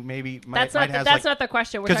mean, he maybe that's might not has that's like, not the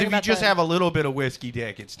question. We're because talking if you about just the- have a little bit of whiskey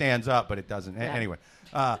dick, it stands up, but it doesn't. Anyway,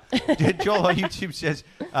 Joel on YouTube says,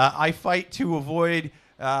 I fight to avoid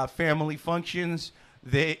family functions.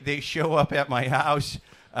 They show up at my house.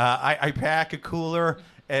 I pack a cooler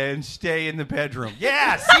and stay in the bedroom.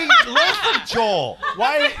 Yeah, see, learn from Joel.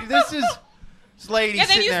 Why this lady Yeah,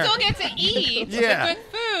 then sitting you there. still get to eat Yeah. the good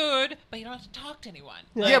food, but you don't have to talk to anyone.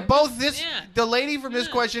 Yeah, both this Yeah. the lady from this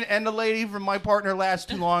question and the lady from my partner lasts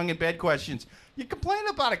too long in bed questions. You complain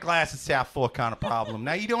about a glass that's half full kind of problem.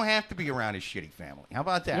 Now you don't have to be around his shitty family. How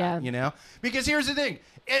about that? Yeah. You know, because here's the thing.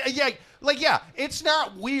 It's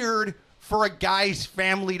not weird for a guy's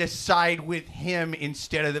family to side with him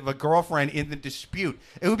instead of a girlfriend in the dispute.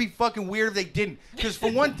 It would be fucking weird if they didn't. Because for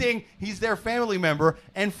one thing, he's their family member,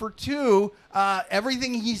 and for two,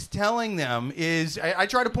 everything he's telling them is. I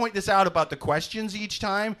try to point this out about the questions each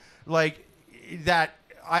time, like that.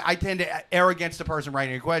 I tend to err against the person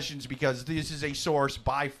writing the questions because this is a source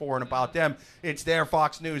by, for, and about them. It's their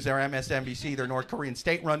Fox News, their MSNBC, their North Korean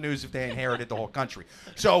state-run news if they inherited the whole country.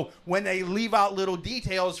 So when they leave out little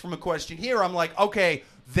details from a question here, I'm like, okay,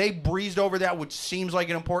 they breezed over that, which seems like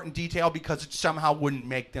an important detail because it somehow wouldn't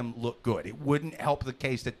make them look good. It wouldn't help the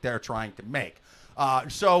case that they're trying to make.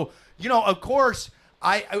 So, of course,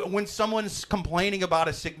 when someone's complaining about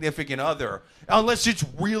a significant other, unless it's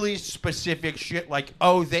really specific shit like,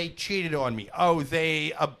 oh, they cheated on me, oh,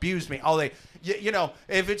 they abused me, oh, they, you know,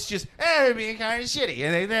 if it's just, they're being kind of shitty,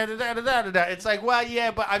 and they da-da-da-da-da-da, it's like, well, yeah,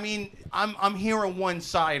 but I mean, I'm hearing one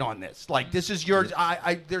side on this. Like, this is your,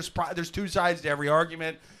 there's two sides to every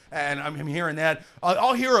argument, and I'm hearing that.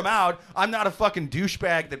 I'll hear them out. I'm not a fucking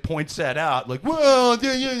douchebag that points that out. Like, well,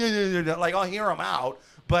 like, I'll hear them out,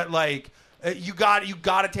 but like, you got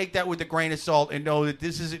to take that with a grain of salt and know that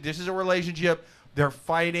this is a relationship. They're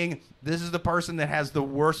fighting. This is the person that has the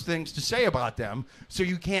worst things to say about them. So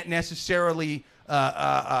you can't necessarily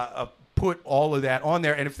put all of that on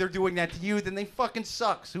there. And if they're doing that to you, then they fucking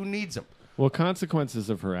sucks. Who needs them? Well, consequences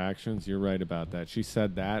of her actions. You're right about that. She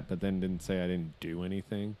said that, but then didn't say I didn't do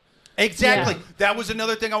anything. Exactly. Yeah. That was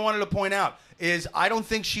another thing I wanted to point out. Is I don't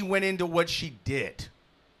think she went into what she did.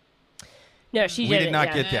 No, she We did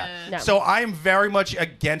not get that. No. So I am very much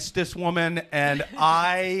against this woman, and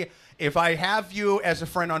if I have you as a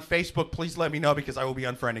friend on Facebook, please let me know because I will be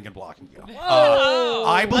unfriending and blocking you.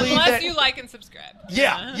 I believe unless that you like and subscribe.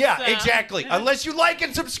 Yeah, So- exactly. Unless you like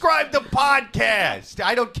and subscribe to podcast.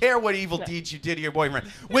 I don't care what evil deeds you did to your boyfriend.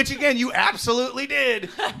 Which, again, you absolutely did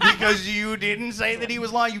because you didn't say that he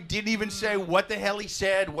was lying. You didn't even say what the hell he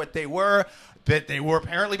said, what they were. That they were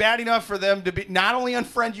apparently bad enough for them to be not only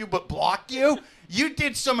unfriend you, but block you. You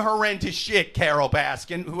did some horrendous shit, Carol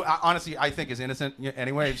Baskin, who honestly I think is innocent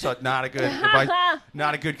anyway, so not a good advice,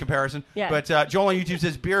 not a good comparison. Yeah. But Joel on YouTube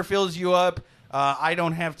says, beer fills you up. I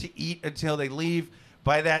don't have to eat until they leave.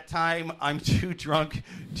 By that time, I'm too drunk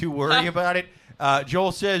to worry about it.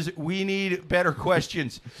 Joel says, we need better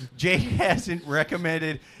questions. Jay hasn't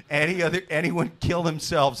recommended anyone kill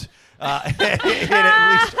themselves in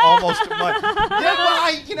at least almost a month. Yeah,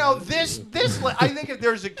 well, this I think if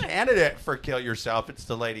there's a candidate for kill yourself, it's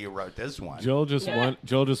the lady who wrote this one. Joel just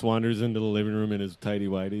wanders into the living room in his tighty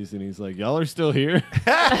whities, and he's like, "Y'all are still here?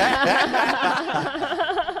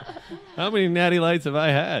 How many natty lights have I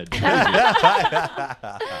had?"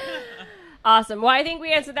 Awesome. Well, I think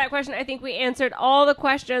we answered that question. I think we answered all the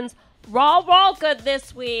questions. Raw good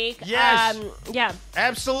this week. Yes. Yeah.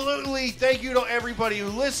 Absolutely. Thank you to everybody who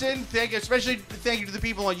listened. Especially thank you to the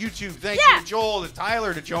people on YouTube. Thank you to Joel, to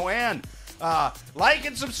Tyler, to Joanne. Like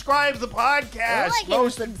and subscribe to the podcast. Like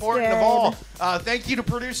Most and important of all. Thank you to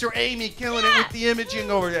producer Amy killing it with the imaging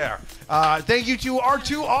over there. Thank you to our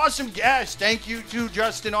two awesome guests. Thank you to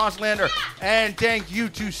Justin Auslaender. And thank you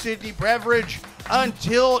to Sydney Beveridge.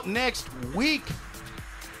 Until next week.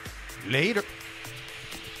 Later.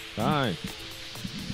 Bye.